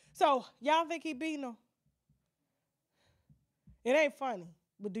stage. So, y'all think he beating her? It ain't funny,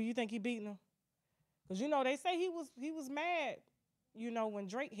 but do you think he beating her? Because, you know, they say he was mad, you know, when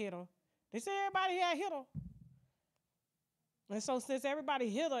Drake hit her. They say everybody had hit her. And so since everybody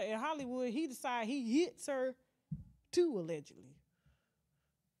hit her in Hollywood, he decided he hits her too, allegedly.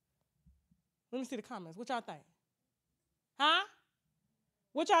 Let me see the comments. What y'all think? Huh?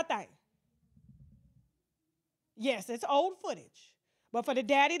 What y'all think? Yes, it's old footage. But for the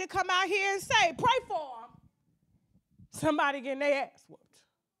daddy to come out here and say, pray for him, somebody getting their ass whooped.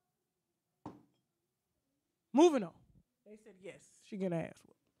 Moving on. They said, yes, she getting her ass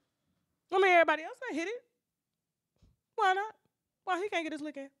whooped. I mean, everybody else may hit it. Why not? Why he can't get his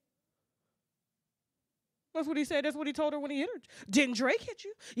lick in? That's what he said. That's what he told her when he hit her. Didn't Drake hit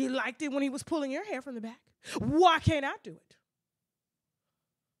you? You liked it when he was pulling your hair from the back. Why can't I do it?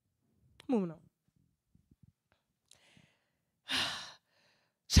 Moving on.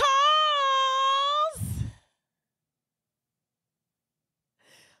 Charles!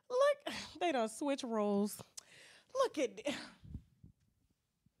 Look, they done switch roles. Look at this.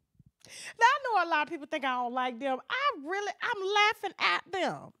 Now, I know a lot of people think I don't like them. I'm laughing at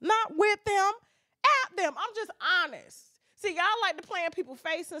them. Not with them, at them. I'm just honest. See, y'all like to play in people's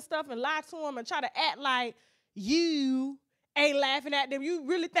face and stuff and lie to them and try to act like you ain't laughing at them. You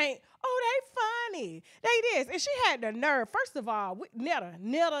really think, oh, they funny. They this. And she had the nerve. First of all, Netta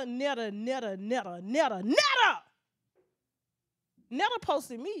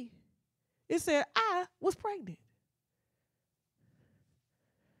posted me. It said I was pregnant.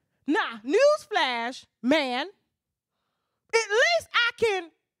 Nah, newsflash, man. At least I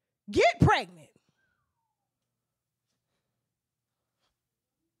can get pregnant.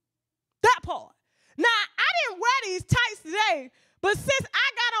 That part. Now, I didn't wear these tights today, but since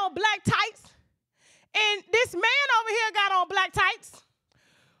I got on black tights, and this man over here got on black tights,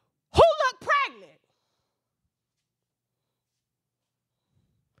 who looked pregnant?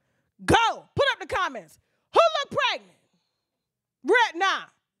 Go. Put up the comments. Who looked pregnant? Right now.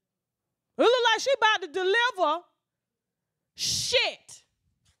 It look like she about to deliver shit.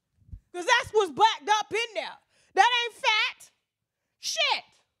 Because that's what's backed up in there. That ain't fat. Shit.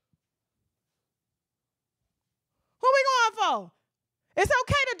 Who we going for? It's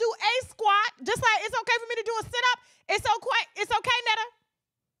okay to do a squat, just like it's okay for me to do a sit-up. It's okay, Netta.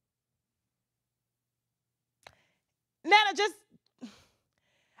 Netta, just,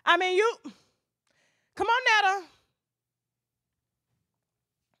 I mean, come on, Netta.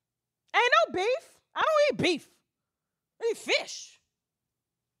 Ain't no beef. I don't eat beef. I eat fish.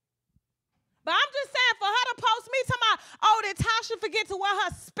 But I'm just saying, for her to post me talking about, oh, did Tasha forget to wear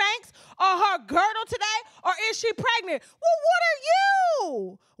her Spanx or her girdle today? Or is she pregnant? Well, what are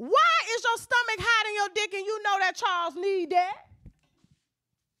you? Why is your stomach hiding your dick and you know that Charles need that?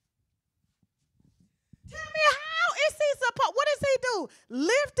 Tell me, how is he supposed, what does he do?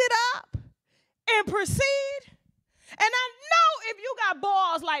 Lift it up and proceed? And I know if you got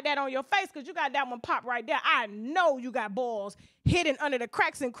balls like that on your face, because you got that one pop right there, I know you got balls hidden under the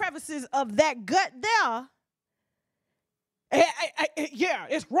cracks and crevices of that gut there. Yeah,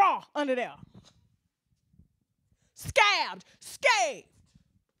 it's raw under there. Scabbed, scathed.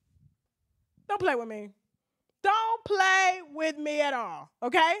 Don't play with me. Don't play with me at all,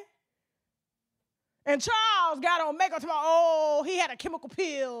 okay? And Charles got on makeup tomorrow. Oh, he had a chemical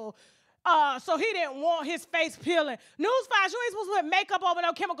peel. So he didn't want his face peeling. Newsflash, you ain't supposed to put makeup over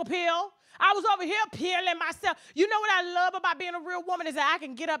no chemical peel. I was over here peeling myself. You know what I love about being a real woman is that I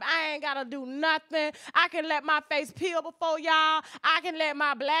can get up. I ain't got to do nothing. I can let my face peel before y'all. I can let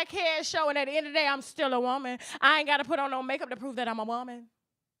my black hair show. And at the end of the day, I'm still a woman. I ain't got to put on no makeup to prove that I'm a woman.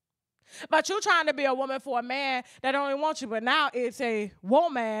 But you trying to be a woman for a man that only wants you. But now it's a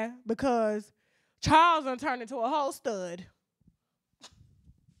woman because Charles done turned into a whole stud.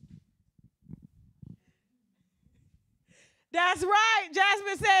 That's right.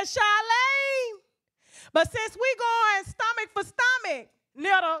 Jasmine says, Charlene. But since we going stomach for stomach,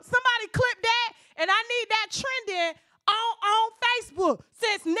 Netta, somebody clip that, and I need that trending on Facebook.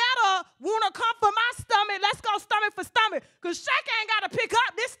 Since Netta want to come for my stomach, let's go stomach for stomach. Because Shaq ain't got to pick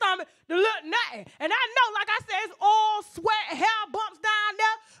up this stomach to look nothing. And I know, like I said, it's all sweat, hair bumps down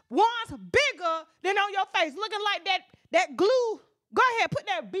there. One's bigger than on your face, looking like that glue. Go ahead, put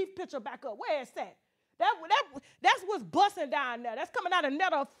that beef picture back up. Where is that? That's what's busting down there. That's coming out of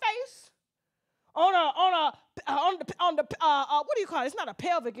Netta's face on the what do you call it? It's not a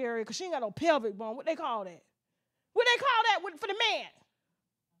pelvic area because she ain't got no pelvic bone. What they call that? What they call that for the man?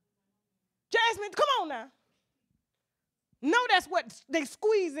 Jasmine, come on now. No, that's what they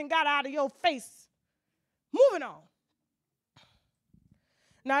squeezed and got out of your face. Moving on.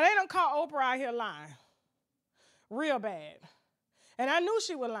 Now, they done caught Oprah out here lying. Real bad. And I knew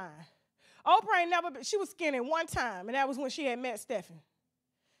she was lying. Oprah ain't never been, she was skinny one time, and that was when she had met Stephen.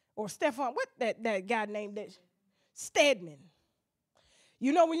 Or Stefan, what that guy named that? Stedman.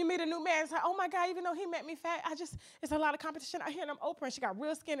 You know when you meet a new man, it's like, oh my God, even though he met me fat, it's a lot of competition. I hear them Oprah, and she got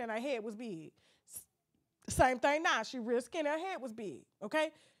real skinny, and her head was big. Same thing now, she real skinny, her head was big, okay?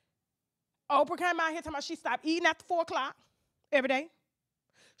 Oprah came out here talking about she stopped eating after 4 o'clock every day.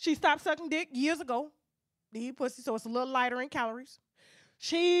 She stopped sucking dick years ago. To eat pussy, so it's a little lighter in calories.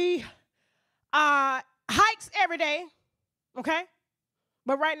 She hikes every day, okay?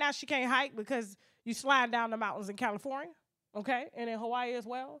 But right now she can't hike because you slide down the mountains in California, okay? And in Hawaii as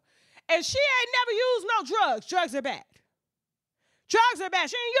well. And she ain't never used no drugs. Drugs are bad. Drugs are bad.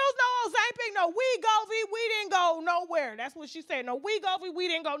 She ain't used no Ozempic, no Wegovy. We didn't go nowhere. That's what she said. No Wegovy, we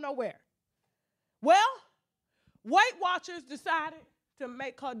didn't go nowhere. Well, Weight Watchers decided to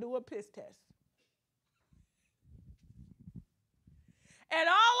make her do a piss test. And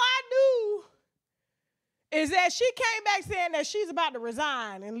all I knew is that she came back saying that she's about to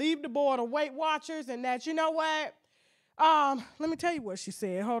resign and leave the board of Weight Watchers and that, you know what? Let me tell you what she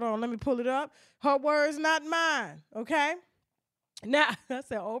said. Hold on, let me pull it up. Her words, not mine, okay? Now, I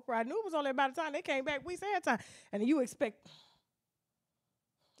said, Oprah, I knew it was only about the time they came back. We said time. And you expect,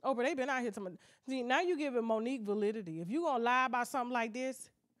 Oprah, they been out here. See, now you giving Monique validity. If you going to lie about something like this,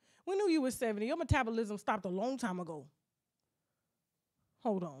 we knew you was 70. Your metabolism stopped a long time ago.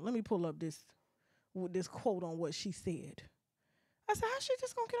 Hold on, let me pull up this quote on what she said. I said, how's she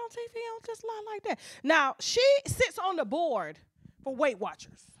just gonna get on TV and just lie like that? Now, she sits on the board for Weight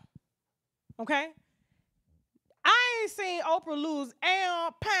Watchers, okay? I ain't seen Oprah lose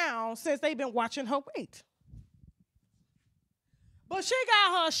a pound since they've been watching her weight. But she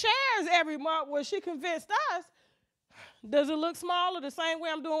got her shares every month where she convinced us, does it look smaller the same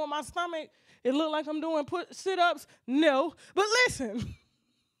way I'm doing with my stomach? It look like I'm doing sit-ups? No. But listen.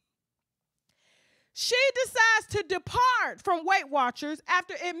 She decides to depart from Weight Watchers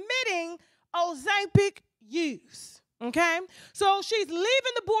after admitting Ozempic use, okay? So she's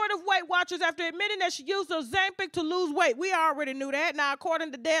leaving the board of Weight Watchers after admitting that she used Ozempic to lose weight. We already knew that. Now,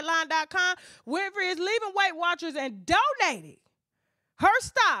 according to Deadline.com, Winfrey is leaving Weight Watchers and donating her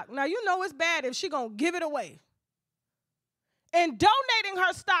stock. Now, you know it's bad if she gonna give it away. And donating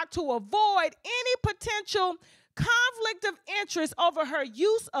her stock to avoid any potential conflict of interest over her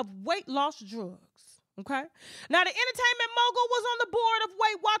use of weight loss drugs. Okay? Now, the entertainment mogul was on the board of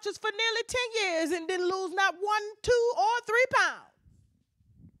Weight Watchers for nearly 10 years and didn't lose not 1, 2, or 3 pounds.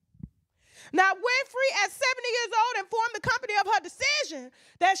 Now, Winfrey, at 70 years old, informed the company of her decision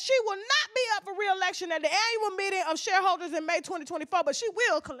that she will not be up for re-election at the annual meeting of shareholders in May 2024, but she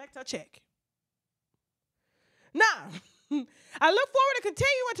will collect her check. Now, I look forward to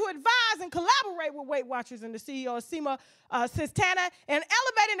continuing to advise and collaborate with Weight Watchers and the CEO, Seema Sistana, and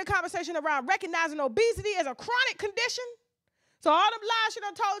elevating the conversation around recognizing obesity as a chronic condition. So all them lies she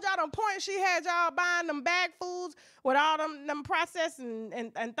done told y'all, them points she had y'all buying them bag foods with all them processed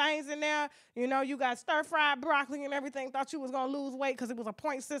and things in there. You know, you got stir-fried broccoli and everything, thought you was going to lose weight because it was a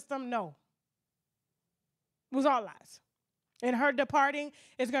point system. No. It was all lies. and her departing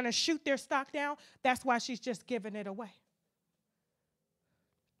is going to shoot their stock down. That's why she's just giving it away.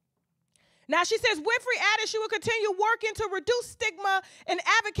 Now, she says Winfrey added she will continue working to reduce stigma and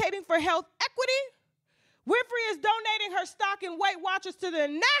advocating for health equity. Winfrey is donating her stock in Weight Watchers to the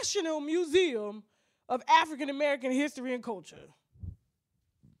National Museum of African American History and Culture.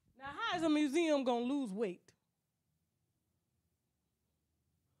 Now, how is a museum going to lose weight?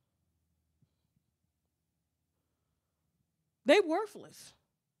 They worthless.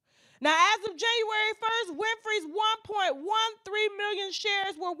 Now, as of January 1st, Winfrey's 1.13 million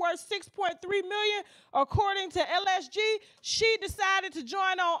shares were worth $6.3 million. According to LSG, she decided to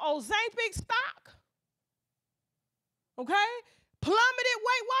join on Ozempic stock. Okay? Plummeted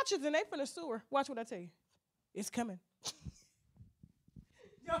Weight Watchers, and they finna sue her. Watch what I tell you. It's coming.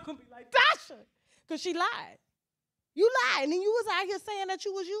 Y'all gonna be like, Tasha, because she lied. You lied, and then you was out here saying that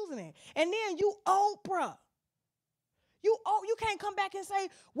you was using it. And then you Oprah. You can't come back and say,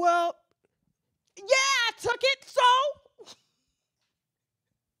 well, yeah, I took it, so.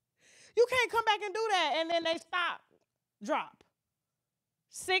 You can't come back and do that, and then they drop.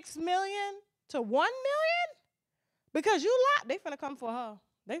 6 million to 1 million? Because you lied. They finna come for her.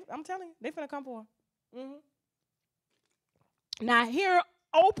 I'm telling you, they finna come for her. Mm-hmm. Now, here,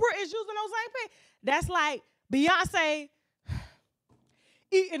 Oprah is using Ozempic. That's like Beyonce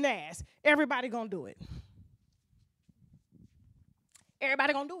eating ass. Everybody gonna do it.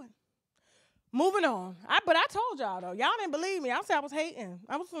 Everybody gonna do it. Moving on. But I told y'all, though. Y'all didn't believe me. I said I was hating.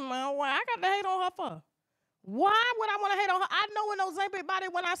 I got to hate on her for. Why would I want to hate on her? I know an Ozempic body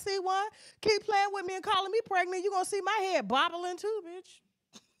when I see one. Keep playing with me and calling me pregnant. You're going to see my head bobbling too, bitch.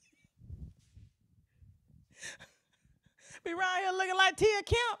 Be around here looking like Tia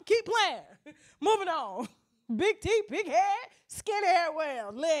Kemp. Keep playing. Moving on. Big teeth, big head, skinny hair,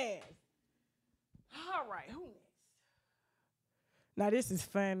 well, legs. All right, who next? Now, this is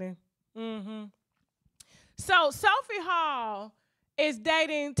funny. So, Sophie Hall is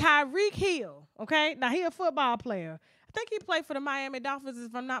dating Tyreek Hill, okay? Now, he a football player. I think he played for the Miami Dolphins,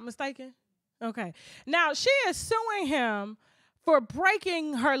 if I'm not mistaken. Okay. Now, she is suing him for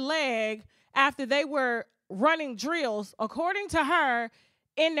breaking her leg after they were running drills, according to her,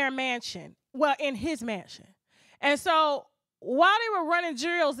 in their mansion. Well, in his mansion. And so, while they were running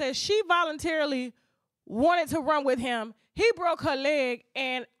drills that she voluntarily wanted to run with him, he broke her leg,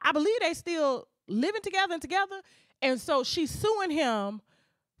 and I believe they still living together. And so she's suing him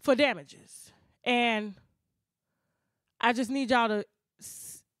for damages. And I just need y'all to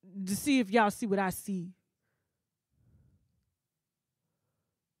see if y'all see what I see.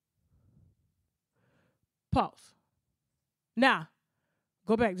 Pause. Now,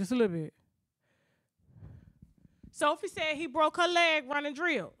 go back just a little bit. Sophie said he broke her leg running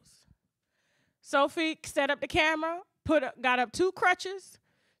drills. Sophie set up the camera, got up 2 crutches.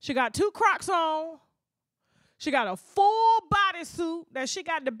 She got 2 Crocs on. She got a full bodysuit that she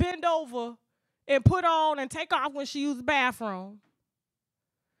got to bend over and put on and take off when she used the bathroom.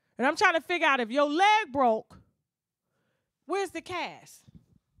 And I'm trying to figure out if your leg broke, where's the cast?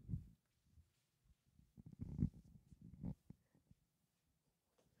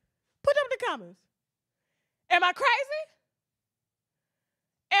 Put up the comments. Am I crazy?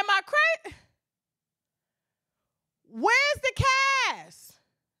 Am I crazy? Where's the cast?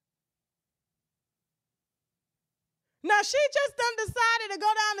 Now, she just done decided to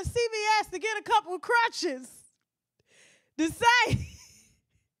go down to CVS to get a couple of crutches to say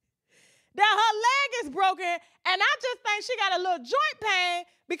that her leg is broken, and I just think she got a little joint pain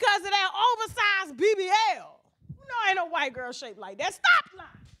because of that oversized BBL. You know, ain't no white girl shaped like that. Stop lying.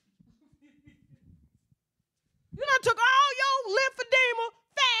 You done took all your lymphedema,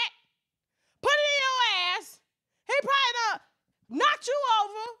 fat, put it in your ass. He probably done knocked you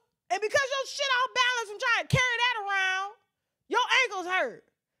over, and because your shit off balance from trying to carry that around, your ankles hurt.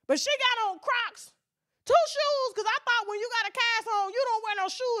 But she got on Crocs, 2 shoes, because I thought when you got a cast on, you don't wear no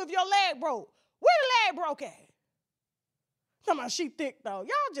shoe if your leg broke. Where the leg broke at? Talking about she thick, though.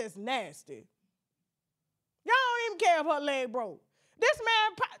 Y'all just nasty. Y'all don't even care if her leg broke. This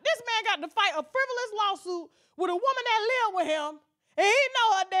man got to fight a frivolous lawsuit with a woman that lived with him, and he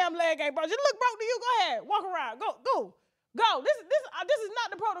know her damn leg ain't broke. Just look broke to you. Go ahead. Walk around. Go. This is not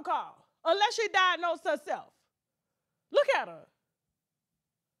the protocol unless she diagnosed herself. Look at her.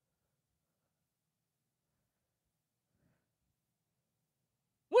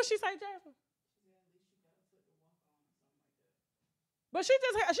 What'd she say, Jasmine? But she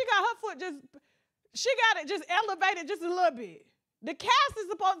got her foot she got it just elevated just a little bit. The cast is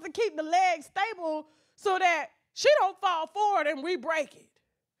supposed to keep the leg stable so that she don't fall forward and re-break it.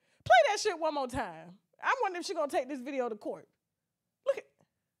 Play that shit one more time. I wonder if she's going to take this video to court. Look at.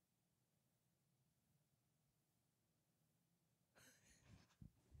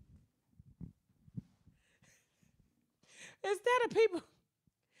 Instead of people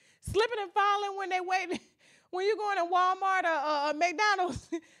slipping and falling when they waiting, when you're going to Walmart or McDonald's,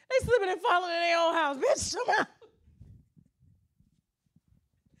 they slipping and falling in their own house. Bitch, come out.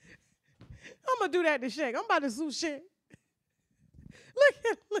 I'm going to do that to Shaq. I'm about to sue Shaq.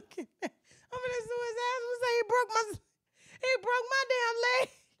 Look at that. I'm going to sue his ass and say he broke my damn leg.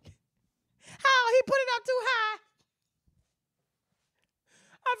 How? He put it up too high.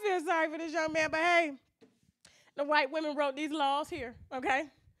 I feel sorry for this young man, but hey, the white women wrote these laws here, okay?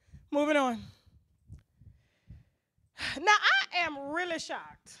 Moving on. Now, I am really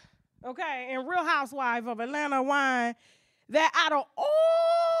shocked, okay, in Real Housewives of Atlanta Wine, that out of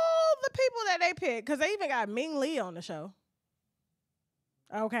all the people that they picked, because they even got Ming Lee on the show,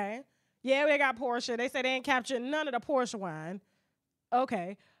 okay? Yeah, they got Porsha. They say they ain't captured none of the Porsha wine.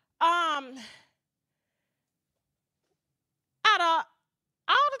 Okay. Out of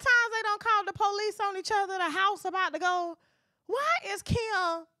all the times they don't call the police on each other, the house about to go, why is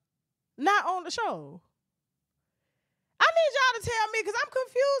Kim not on the show? I need y'all to tell me because I'm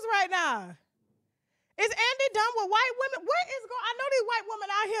confused right now. Is Andy done with white women? What is going on? I know these white women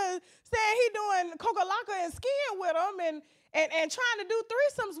out here saying he doing coca-cola and skiing with them and trying to do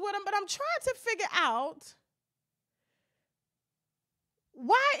threesomes with them, but I'm trying to figure out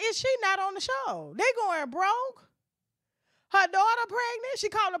why is she not on the show? They going broke. Her daughter pregnant. She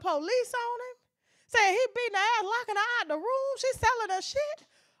called the police on him, saying he beating her ass, locking her out the room. She selling her shit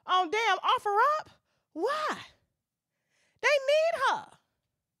on damn offer up. Why? They need her.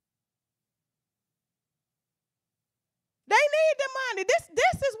 They need the money. This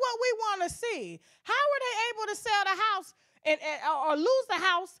is what we want to see. How are they able to sell the house or lose the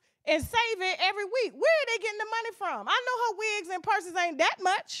house and save it every week? Where are they getting the money from? I know her wigs and purses ain't that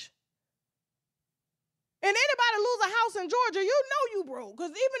much. And anybody lose a house in Georgia, you know you broke,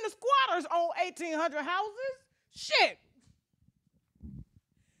 because even the squatters own 1,800 houses. Shit.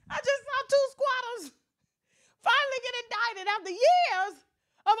 I just saw 2 squatters finally get indicted after years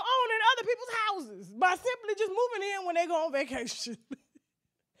of owning other people's houses by simply just moving in when they go on vacation.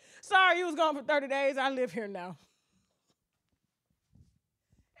 Sorry, you was gone for 30 days. I live here now.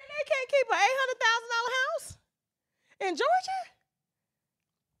 And they can't keep an $800,000 house in Georgia?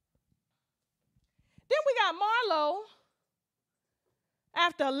 Then we got Marlo,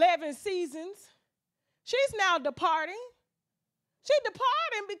 after 11 seasons. She's now departing. She's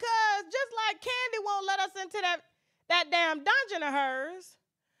departing because just like Candy won't let us into that damn dungeon of hers,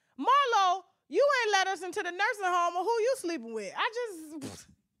 Marlo, you ain't let us into the nursing home or who you sleeping with. That's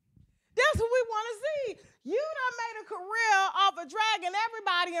what we want to see. You done made a career off of dragging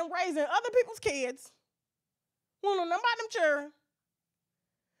everybody and raising other people's kids. We don't know about them children.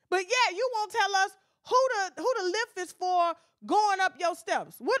 But yeah, you won't tell us who the lift is for going up your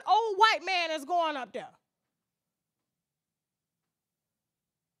steps. What old white man is going up there?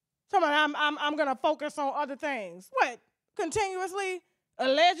 I'm gonna focus on other things. What? Continuously,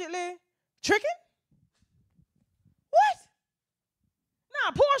 allegedly tricking? What?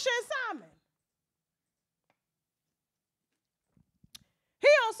 Nah, Porsha and Simon. He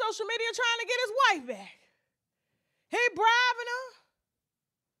on social media trying to get his wife back. He bribing her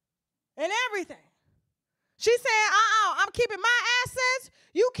and everything. She saying, I'm keeping my assets,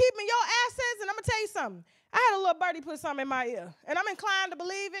 you keeping your assets, and I'm going to tell you something. I had a little birdie put something in my ear, and I'm inclined to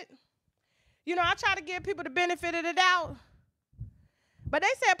believe it. You know, I try to give people the benefit of the doubt. But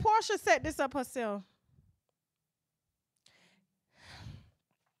they said Porsha set this up herself.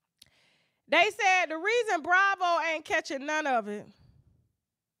 They said the reason Bravo ain't catching none of it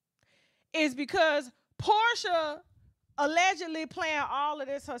is because Porsha allegedly planned all of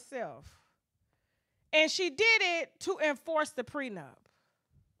this herself. And she did it to enforce the prenup.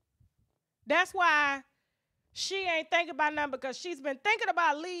 That's why she ain't thinking about nothing, because she's been thinking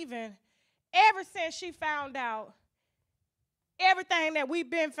about leaving ever since she found out everything that we've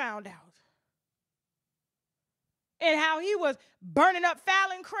been found out. And how he was burning up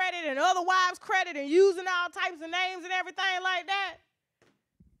Fallon credit and other wives' credit and using all types of names and everything like that.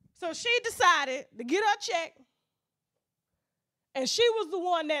 So she decided to get her check. And she was the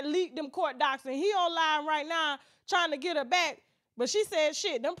one that leaked them court docs, and he online right now trying to get her back. But she said,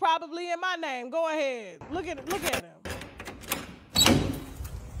 shit, them probably in my name. Go ahead. Look at him.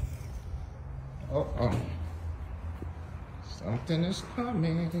 Uh-oh. Something is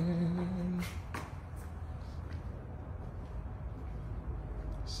coming.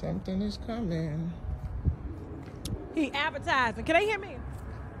 Something is coming. He advertising. Can they hear me?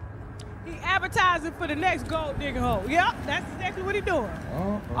 He He advertising for the next gold digger hole. Yep, that's exactly what he doing.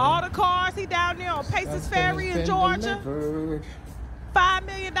 All the cars, he down there on Paces Ferry in Georgia. $5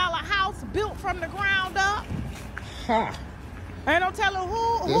 million house built from the ground up. Ha! Ain't no telling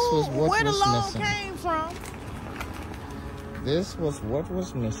where the loan came from. This was what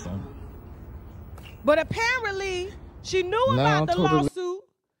was missing. But apparently, she knew about the lawsuit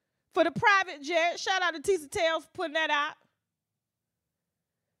for the private jet. Shout out to Tisa Tales for putting that out.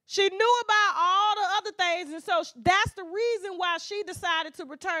 She knew about all the other things, and so that's the reason why she decided to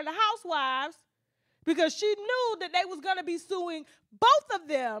return to Housewives, because she knew that they was going to be suing both of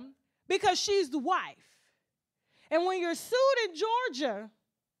them because she's the wife. And when you're sued in Georgia,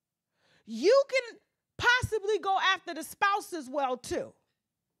 you can possibly go after the spouse as well, too.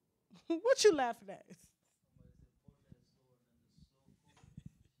 What you laughing at?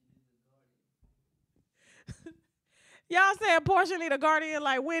 Y'all saying Porsha need a guardian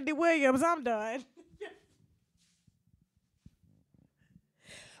like Wendy Williams. I'm done.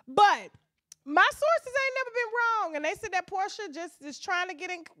 But my sources ain't never been wrong. And they said that Porsha just is trying to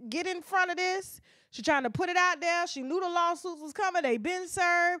get in front of this. She's trying to put it out there. She knew the lawsuits was coming. They been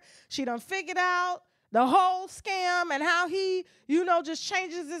served. She done figured out the whole scam and how he, just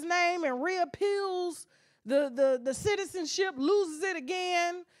changes his name and reappeals the citizenship, loses it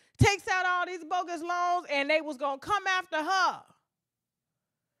again, takes out all these bogus loans, and they was going to come after her.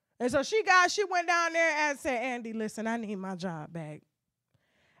 And so she went down there and said, Andy, listen, I need my job back.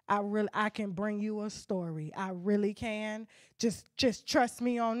 I can bring you a story. I really can. Just trust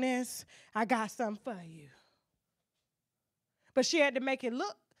me on this. I got something for you. But she had to make it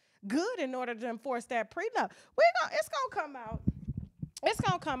look good in order to enforce that prenup. It's gonna come out. It's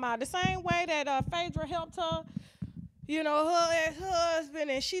gonna come out the same way that Phaedra helped her, her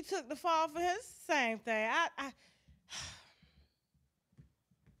ex-husband, and she took the fall for his same thing.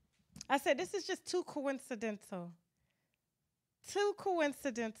 I said this is just too coincidental. Too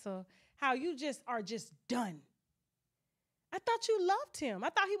coincidental how you just are just done. I thought you loved him. I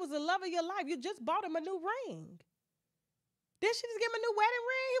thought he was the love of your life. You just bought him a new ring. Did she just give him a new wedding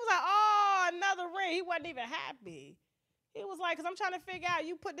ring? He was like, oh, another ring. He wasn't even happy. He was like, because I'm trying to figure out,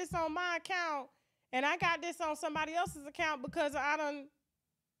 you put this on my account, and I got this on somebody else's account because I done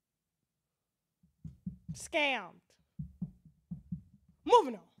scammed.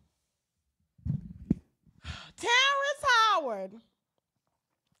 Moving on. Terrance Howard.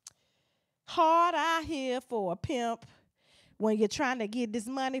 Hard out here for a pimp when you're trying to get this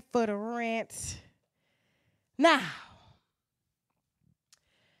money for the rent. Now,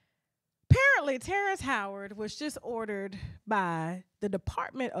 apparently Terrance Howard was just ordered by the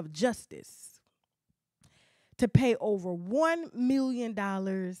Department of Justice to pay over $1 million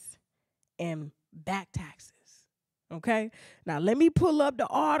in back taxes. Okay? Now, let me pull up the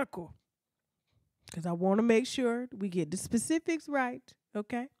article, because I want to make sure we get the specifics right,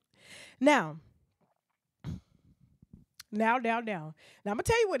 okay? Now, I'm going to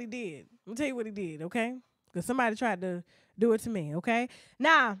tell you what he did. Okay? Because somebody tried to do it to me, okay?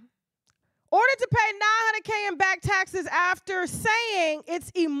 Now, ordered to pay $900K in back taxes after saying it's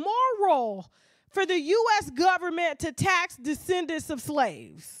immoral for the U.S. government to tax descendants of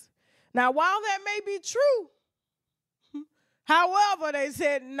slaves. Now, while that may be true, however, they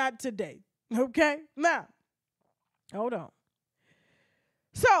said not today. Okay, now, hold on.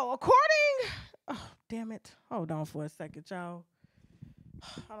 So, damn it. Hold on for a second, y'all.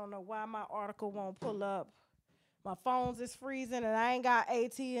 I don't know why my article won't pull up. My phone's is freezing, and I ain't got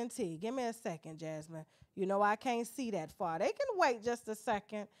AT&T. Give me a second, Jasmine. I can't see that far. They can wait just a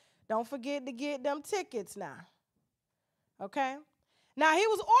second. Don't forget to get them tickets now. Okay? Now, he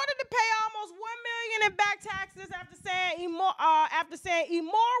was ordered to pay almost $1 million in back taxes after saying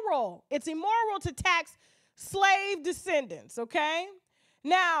immoral. It's immoral to tax slave descendants, okay?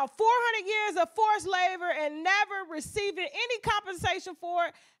 Now, 400 years of forced labor and never receiving any compensation for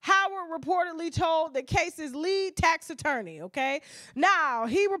it, Howard reportedly told the case's lead tax attorney, okay? Now,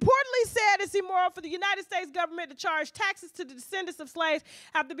 he reportedly said it's immoral for the United States government to charge taxes to the descendants of slaves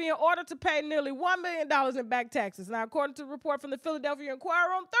after being ordered to pay nearly $1 million in back taxes. Now, according to a report from the Philadelphia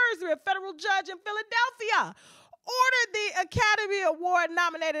Inquirer on Thursday, a federal judge in Philadelphia ordered the Academy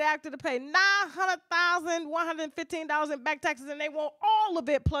Award-nominated actor to pay $900,115 in back taxes, and they want all of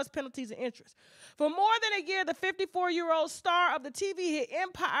it plus penalties and interest. For more than a year, the 54-year-old star of the TV hit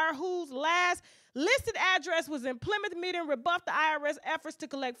Empire, whose last listed address was in Plymouth, Meeting, rebuffed the IRS efforts to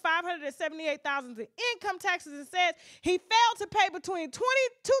collect $578,000 in income taxes and says he failed to pay between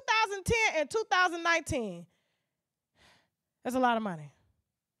 2010 and 2019. That's a lot of money.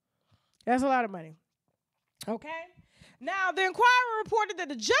 Okay? Now, the Inquirer reported that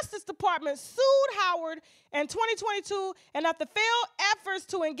the Justice Department sued Howard in 2022, and after failed efforts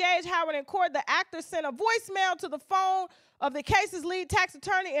to engage Howard in court, the actor sent a voicemail to the phone of the case's lead tax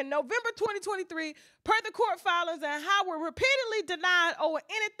attorney in November 2023, per the court filings, and Howard repeatedly denied owing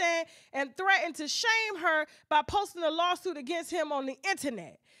anything and threatened to shame her by posting a lawsuit against him on the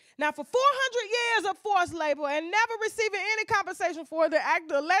internet. Now, for 400 years of forced labor and never receiving any compensation for it, the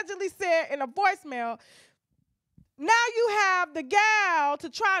actor allegedly said in a voicemail, now you have the gal to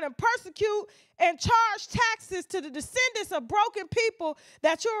try to persecute and charge taxes to the descendants of broken people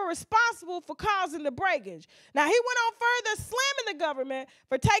that you're responsible for causing the breakage. Now, he went on further, slamming the government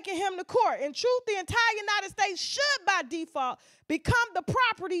for taking him to court. In truth, the entire United States should, by default, become the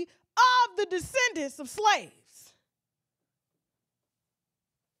property of the descendants of slaves.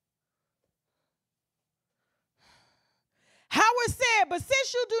 Howard said, but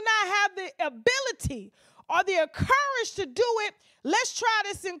since you do not have the ability or the courage to do it, let's try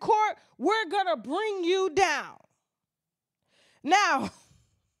this in court. We're going to bring you down. Now,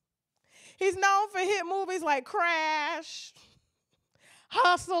 he's known for hit movies like Crash,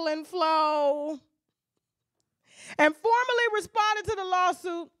 Hustle and Flow, and formally responded to the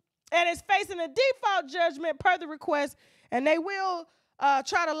lawsuit and is facing a default judgment per the request, and they will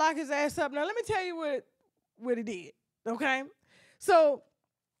try to lock his ass up. Now, let me tell you what he did, okay? So,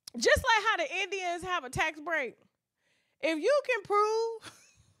 just like how the Indians have a tax break, if you can prove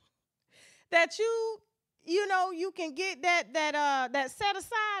that you can get that set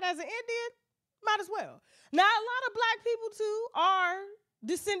aside as an Indian, might as well. Now, a lot of black people too are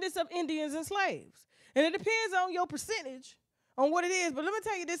descendants of Indians and slaves, and it depends on your percentage on what it is. But let me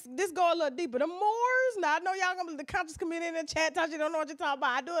tell you this go a little deeper. The Moors. Now I know y'all gonna the conscious committee in the chat. You don't know what you're talking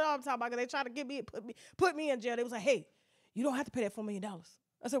about. I do it all the time because they try to get me put me in jail. They was like, hey, you don't have to pay that $4 million.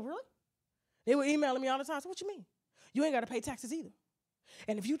 I said, really? They were emailing me all the time. I said, what you mean? You ain't got to pay taxes either.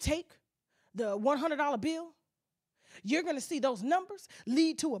 And if you take the $100 bill, you're going to see those numbers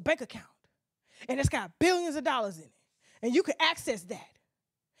lead to a bank account. And it's got billions of dollars in it. And you can access that.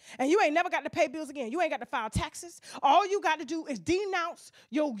 And you ain't never got to pay bills again. You ain't got to file taxes. All you got to do is denounce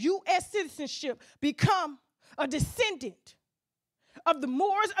your U.S. citizenship, become a descendant of the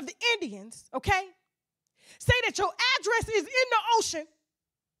Moors, of the Indians, okay? Say that your address is in the ocean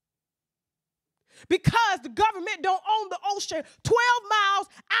because the government don't own the ocean 12 miles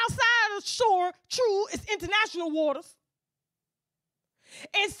outside of the shore. True, it's international waters.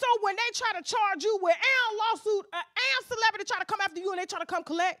 And so when they try to charge you with a lawsuit, a celebrity try to come after you and they try to come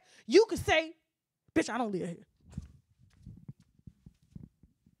collect, you can say, bitch, I don't live here.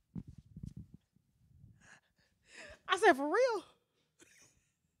 I said, for real?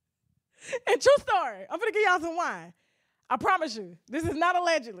 And true story, I'm gonna give y'all some wine. I promise you, this is not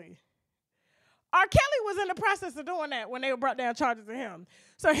allegedly. R. Kelly was in the process of doing that when they brought down charges to him.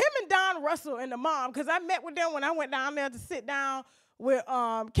 So him and Don Russell and the mom, because I met with them when I went down there to sit down with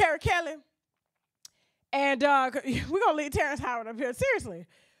Carrie Kelly. And we're gonna leave Terrance Howard up here, seriously.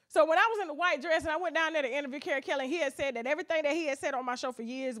 So when I was in the white dress and I went down there to interview Carrie Kelly, he had said that everything that he had said on my show for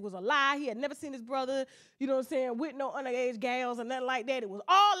years was a lie. He had never seen his brother, you know what I'm saying, with no underage gals and nothing like that. It was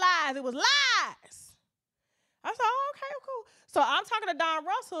all lies. It was lies. I said, oh, okay, cool. So I'm talking to Don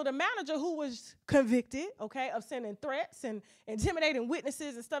Russell, the manager who was convicted, okay, of sending threats and intimidating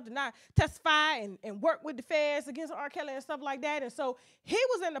witnesses and stuff to not testify and work with the feds against R. Kelly and stuff like that. And so he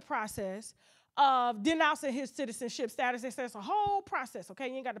was in the process of denouncing his citizenship status. They said it's a whole process, okay?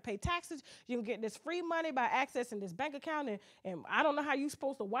 You ain't got to pay taxes. You can get this free money by accessing this bank account, and I don't know how you're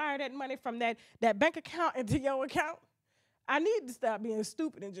supposed to wire that money from that bank account into your account. I need to stop being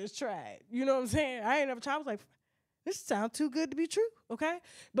stupid and just try it. You know what I'm saying? I ain't never tried. I was like, this sounds too good to be true, okay?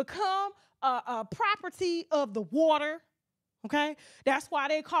 Become a property of the water, okay? That's why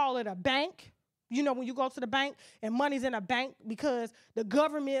they call it a bank. You know, when you go to the bank and money's in a bank because the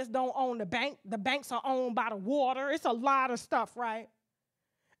governments don't own the bank. The banks are owned by the water. It's a lot of stuff, right?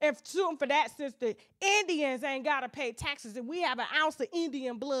 And for that, since the Indians ain't got to pay taxes and we have an ounce of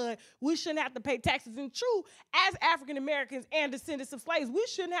Indian blood, we shouldn't have to pay taxes. And true, as African Americans and descendants of slaves, we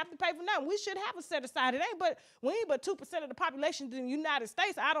shouldn't have to pay for nothing. We should have a set aside. We ain't but 2% of the population in the United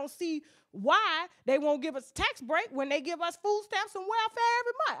States. I don't see why they won't give us a tax break when they give us food stamps and welfare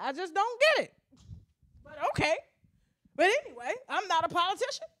every month. I just don't get it. But okay. But anyway, I'm not a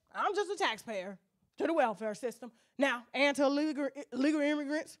politician. I'm just a taxpayer to the welfare system. Now, and to illegal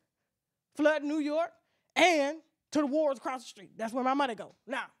immigrants flooding New York, and to the wars across the street. That's where my money goes.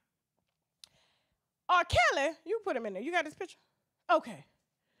 Now, R. Kelly, you put him in there. You got this picture? Okay.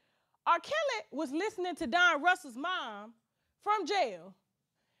 R. Kelly was listening to Don Russell's mom from jail,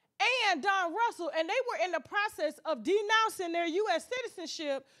 and Don Russell, and they were in the process of denouncing their U.S.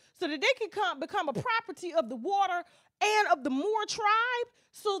 citizenship so that they could become a property of the water and of the Moor tribe,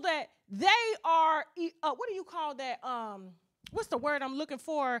 so that they are, what do you call that? What's the word I'm looking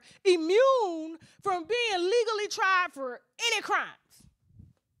for? Immune from being legally tried for any crimes.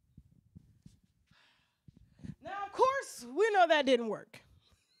 Now, of course, we know that didn't work.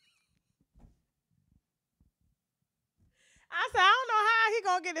 I said, I don't know how he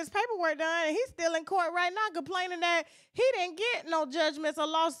gonna get this paperwork done, and he's still in court right now complaining that he didn't get no judgments or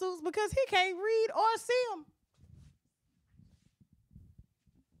lawsuits because he can't read or see them.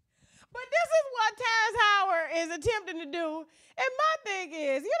 But this is what Terrance Howard is attempting to do. And my thing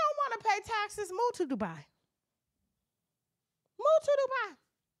is, you don't want to pay taxes, move to Dubai. Move to Dubai.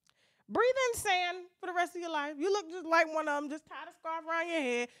 Breathe in sand for the rest of your life. You look just like one of them, just tie the scarf around your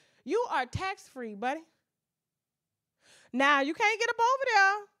head. You are tax-free, buddy. Now, you can't get up over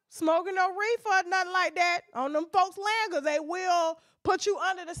there smoking no reefer, nothing like that, on them folks' land, because they will put you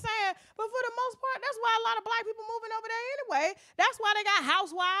under the sand. But for the most part, that's why a lot of black people moving over there anyway. That's why they got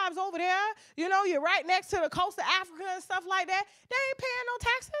housewives over there. You know, you're right next to the coast of Africa and stuff like that. They ain't paying no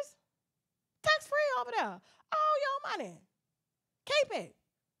taxes. Tax-free over there. All your money. Keep it.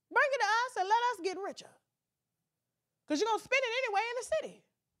 Bring it to us and let us get richer. Because you're going to spend it anyway in the city.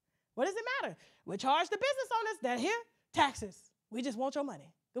 What does it matter? We charge the business owners that here, taxes. We just want your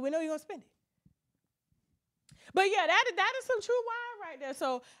money because we know you're going to spend it. But yeah, that is some true wire right there.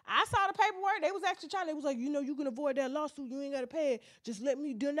 So I saw the paperwork. They was actually trying. They was like, you know, you can avoid that lawsuit. You ain't got to pay it. Just let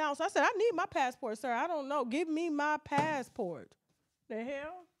me denounce. I said, I need my passport, sir. I don't know. Give me my passport. The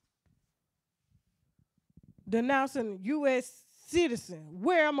hell? Denouncing U.S. citizen.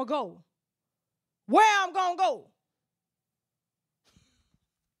 Where I'm going to go? Where I'm going to go?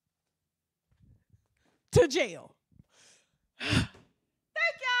 To jail. Thank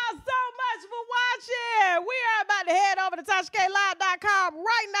y'all so much for watching. We are about to head over to tashaklive.com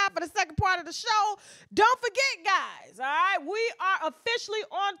right now for the second part of the show. Don't forget, guys, all right, we are officially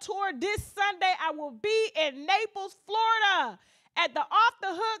on tour this Sunday. I will be in Naples, Florida at the Off the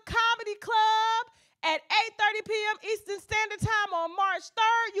Hook Comedy Club at 8:30 p.m. Eastern Standard Time on March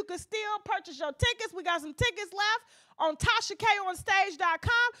 3rd. You can still purchase your tickets. We got some tickets left on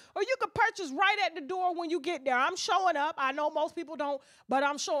tashakonstage.com, or you can purchase right at the door when you get there. I'm showing up. I know most people don't, but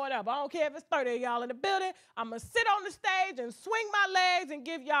I'm showing up. I don't care if it's 30 of y'all in the building. I'm going to sit on the stage and swing my legs and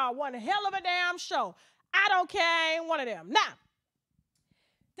give y'all one hell of a damn show. I don't care. I ain't one of them. Now,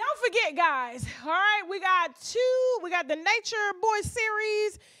 don't forget, guys, all right, we got the Nature Boy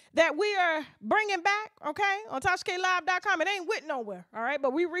series that we are bringing back, okay, on tashaklive.com. It ain't went nowhere, all right,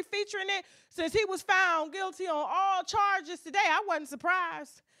 but we refeaturing it since he was found guilty on all charges today. I wasn't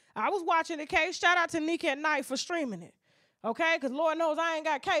surprised. I was watching the case. Shout out to Nick at Night for streaming it, okay, because Lord knows I ain't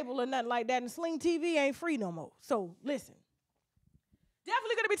got cable or nothing like that, and Sling TV ain't free no more. So listen,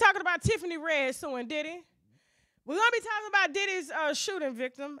 definitely going to be talking about Tiffany Red suing Diddy. We're going to be talking about Diddy's shooting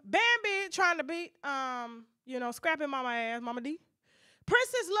victim. Bambi trying to beat, scrapping Mama ass, Mama D.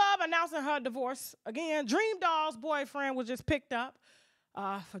 Princess Love announcing her divorce. Again, Dream Doll's boyfriend was just picked up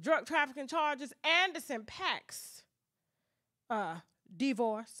for drug trafficking charges. Anderson .Paak's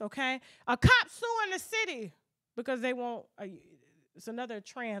divorce, okay? A cop suing the city because they want, it's another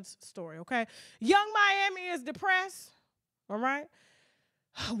trans story, okay? Young Miami is depressed, all right?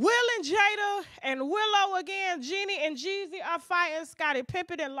 Will and Jada and Willow again. Jeannie and Jeezy are fighting. Scottie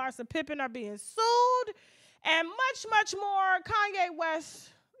Pippen and Larsa Pippen are being sued. And much, much more. Kanye West.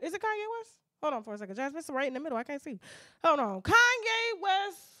 Is it Kanye West? Hold on for a second. Jasmine's right in the middle. I can't see. Hold on. Kanye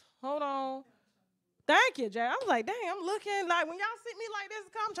West. Hold on. Thank you, Jay. I was like, dang, I'm looking. Like, when y'all see me like this,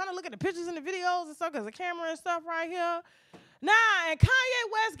 I'm trying to look at the pictures and the videos and stuff because the camera and stuff right here. Nah, and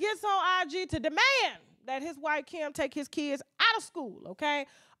Kanye West gets on IG to demand that his wife Kim take his kids out of school, okay?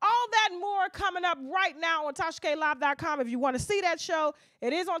 All that and more coming up right now on tashaklive.com. If you want to see that show,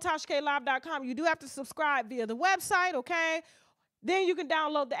 it is on tashaklive.com. You do have to subscribe via the website, okay? Then you can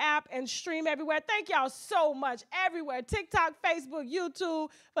download the app and stream everywhere. Thank y'all so much everywhere. TikTok, Facebook, YouTube,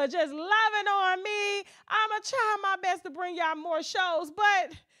 for just loving on me. I'm going to try my best to bring y'all more shows,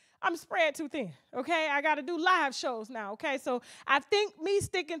 but I'm spread too thin, okay? I got to do live shows now, okay? So I think me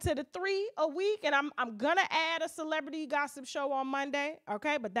sticking to the 3 a week, and I'm going to add a celebrity gossip show on Monday,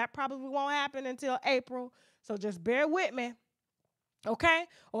 okay? But that probably won't happen until April, so just bear with me, okay?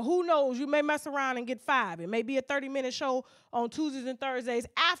 Or who knows, you may mess around and get 5. It may be a 30-minute show on Tuesdays and Thursdays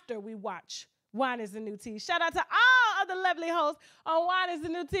after we watch Wine is the New Tea. Shout out to all other lovely hosts on Wine is the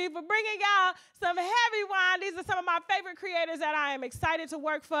New Tea, for bringing y'all some heavy wine. These are some of my favorite creators that I am excited to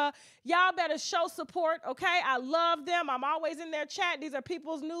work for. Y'all better show support, okay? I love them. I'm always in their chat. These are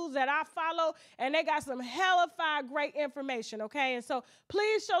people's news that I follow, and they got some hellified great information, okay? And so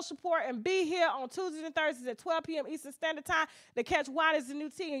please show support and be here on Tuesdays and Thursdays at 12 p.m. Eastern Standard Time to catch Wine is the New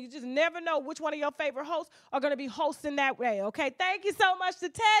Tea, and you just never know which one of your favorite hosts are going to be hosting that way, okay? Thank you so much to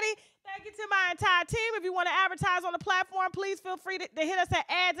Teddy. Thank you to my entire team. If you want to advertise on the platform, please feel free to hit us at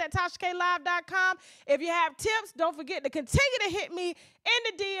ads@TashaKLive.com. If you have tips, don't forget to continue to hit me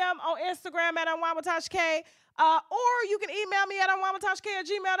in the DM on Instagram at UNWINEWITHTASHAK. Or you can email me at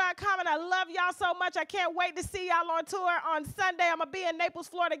UNWINEWITHTASHAK@gmail.com. And I love y'all so much. I can't wait to see y'all on tour on Sunday. I'm going to be in Naples,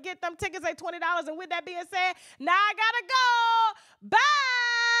 Florida. Get them tickets at $20. And with that being said, now I got to go. Bye.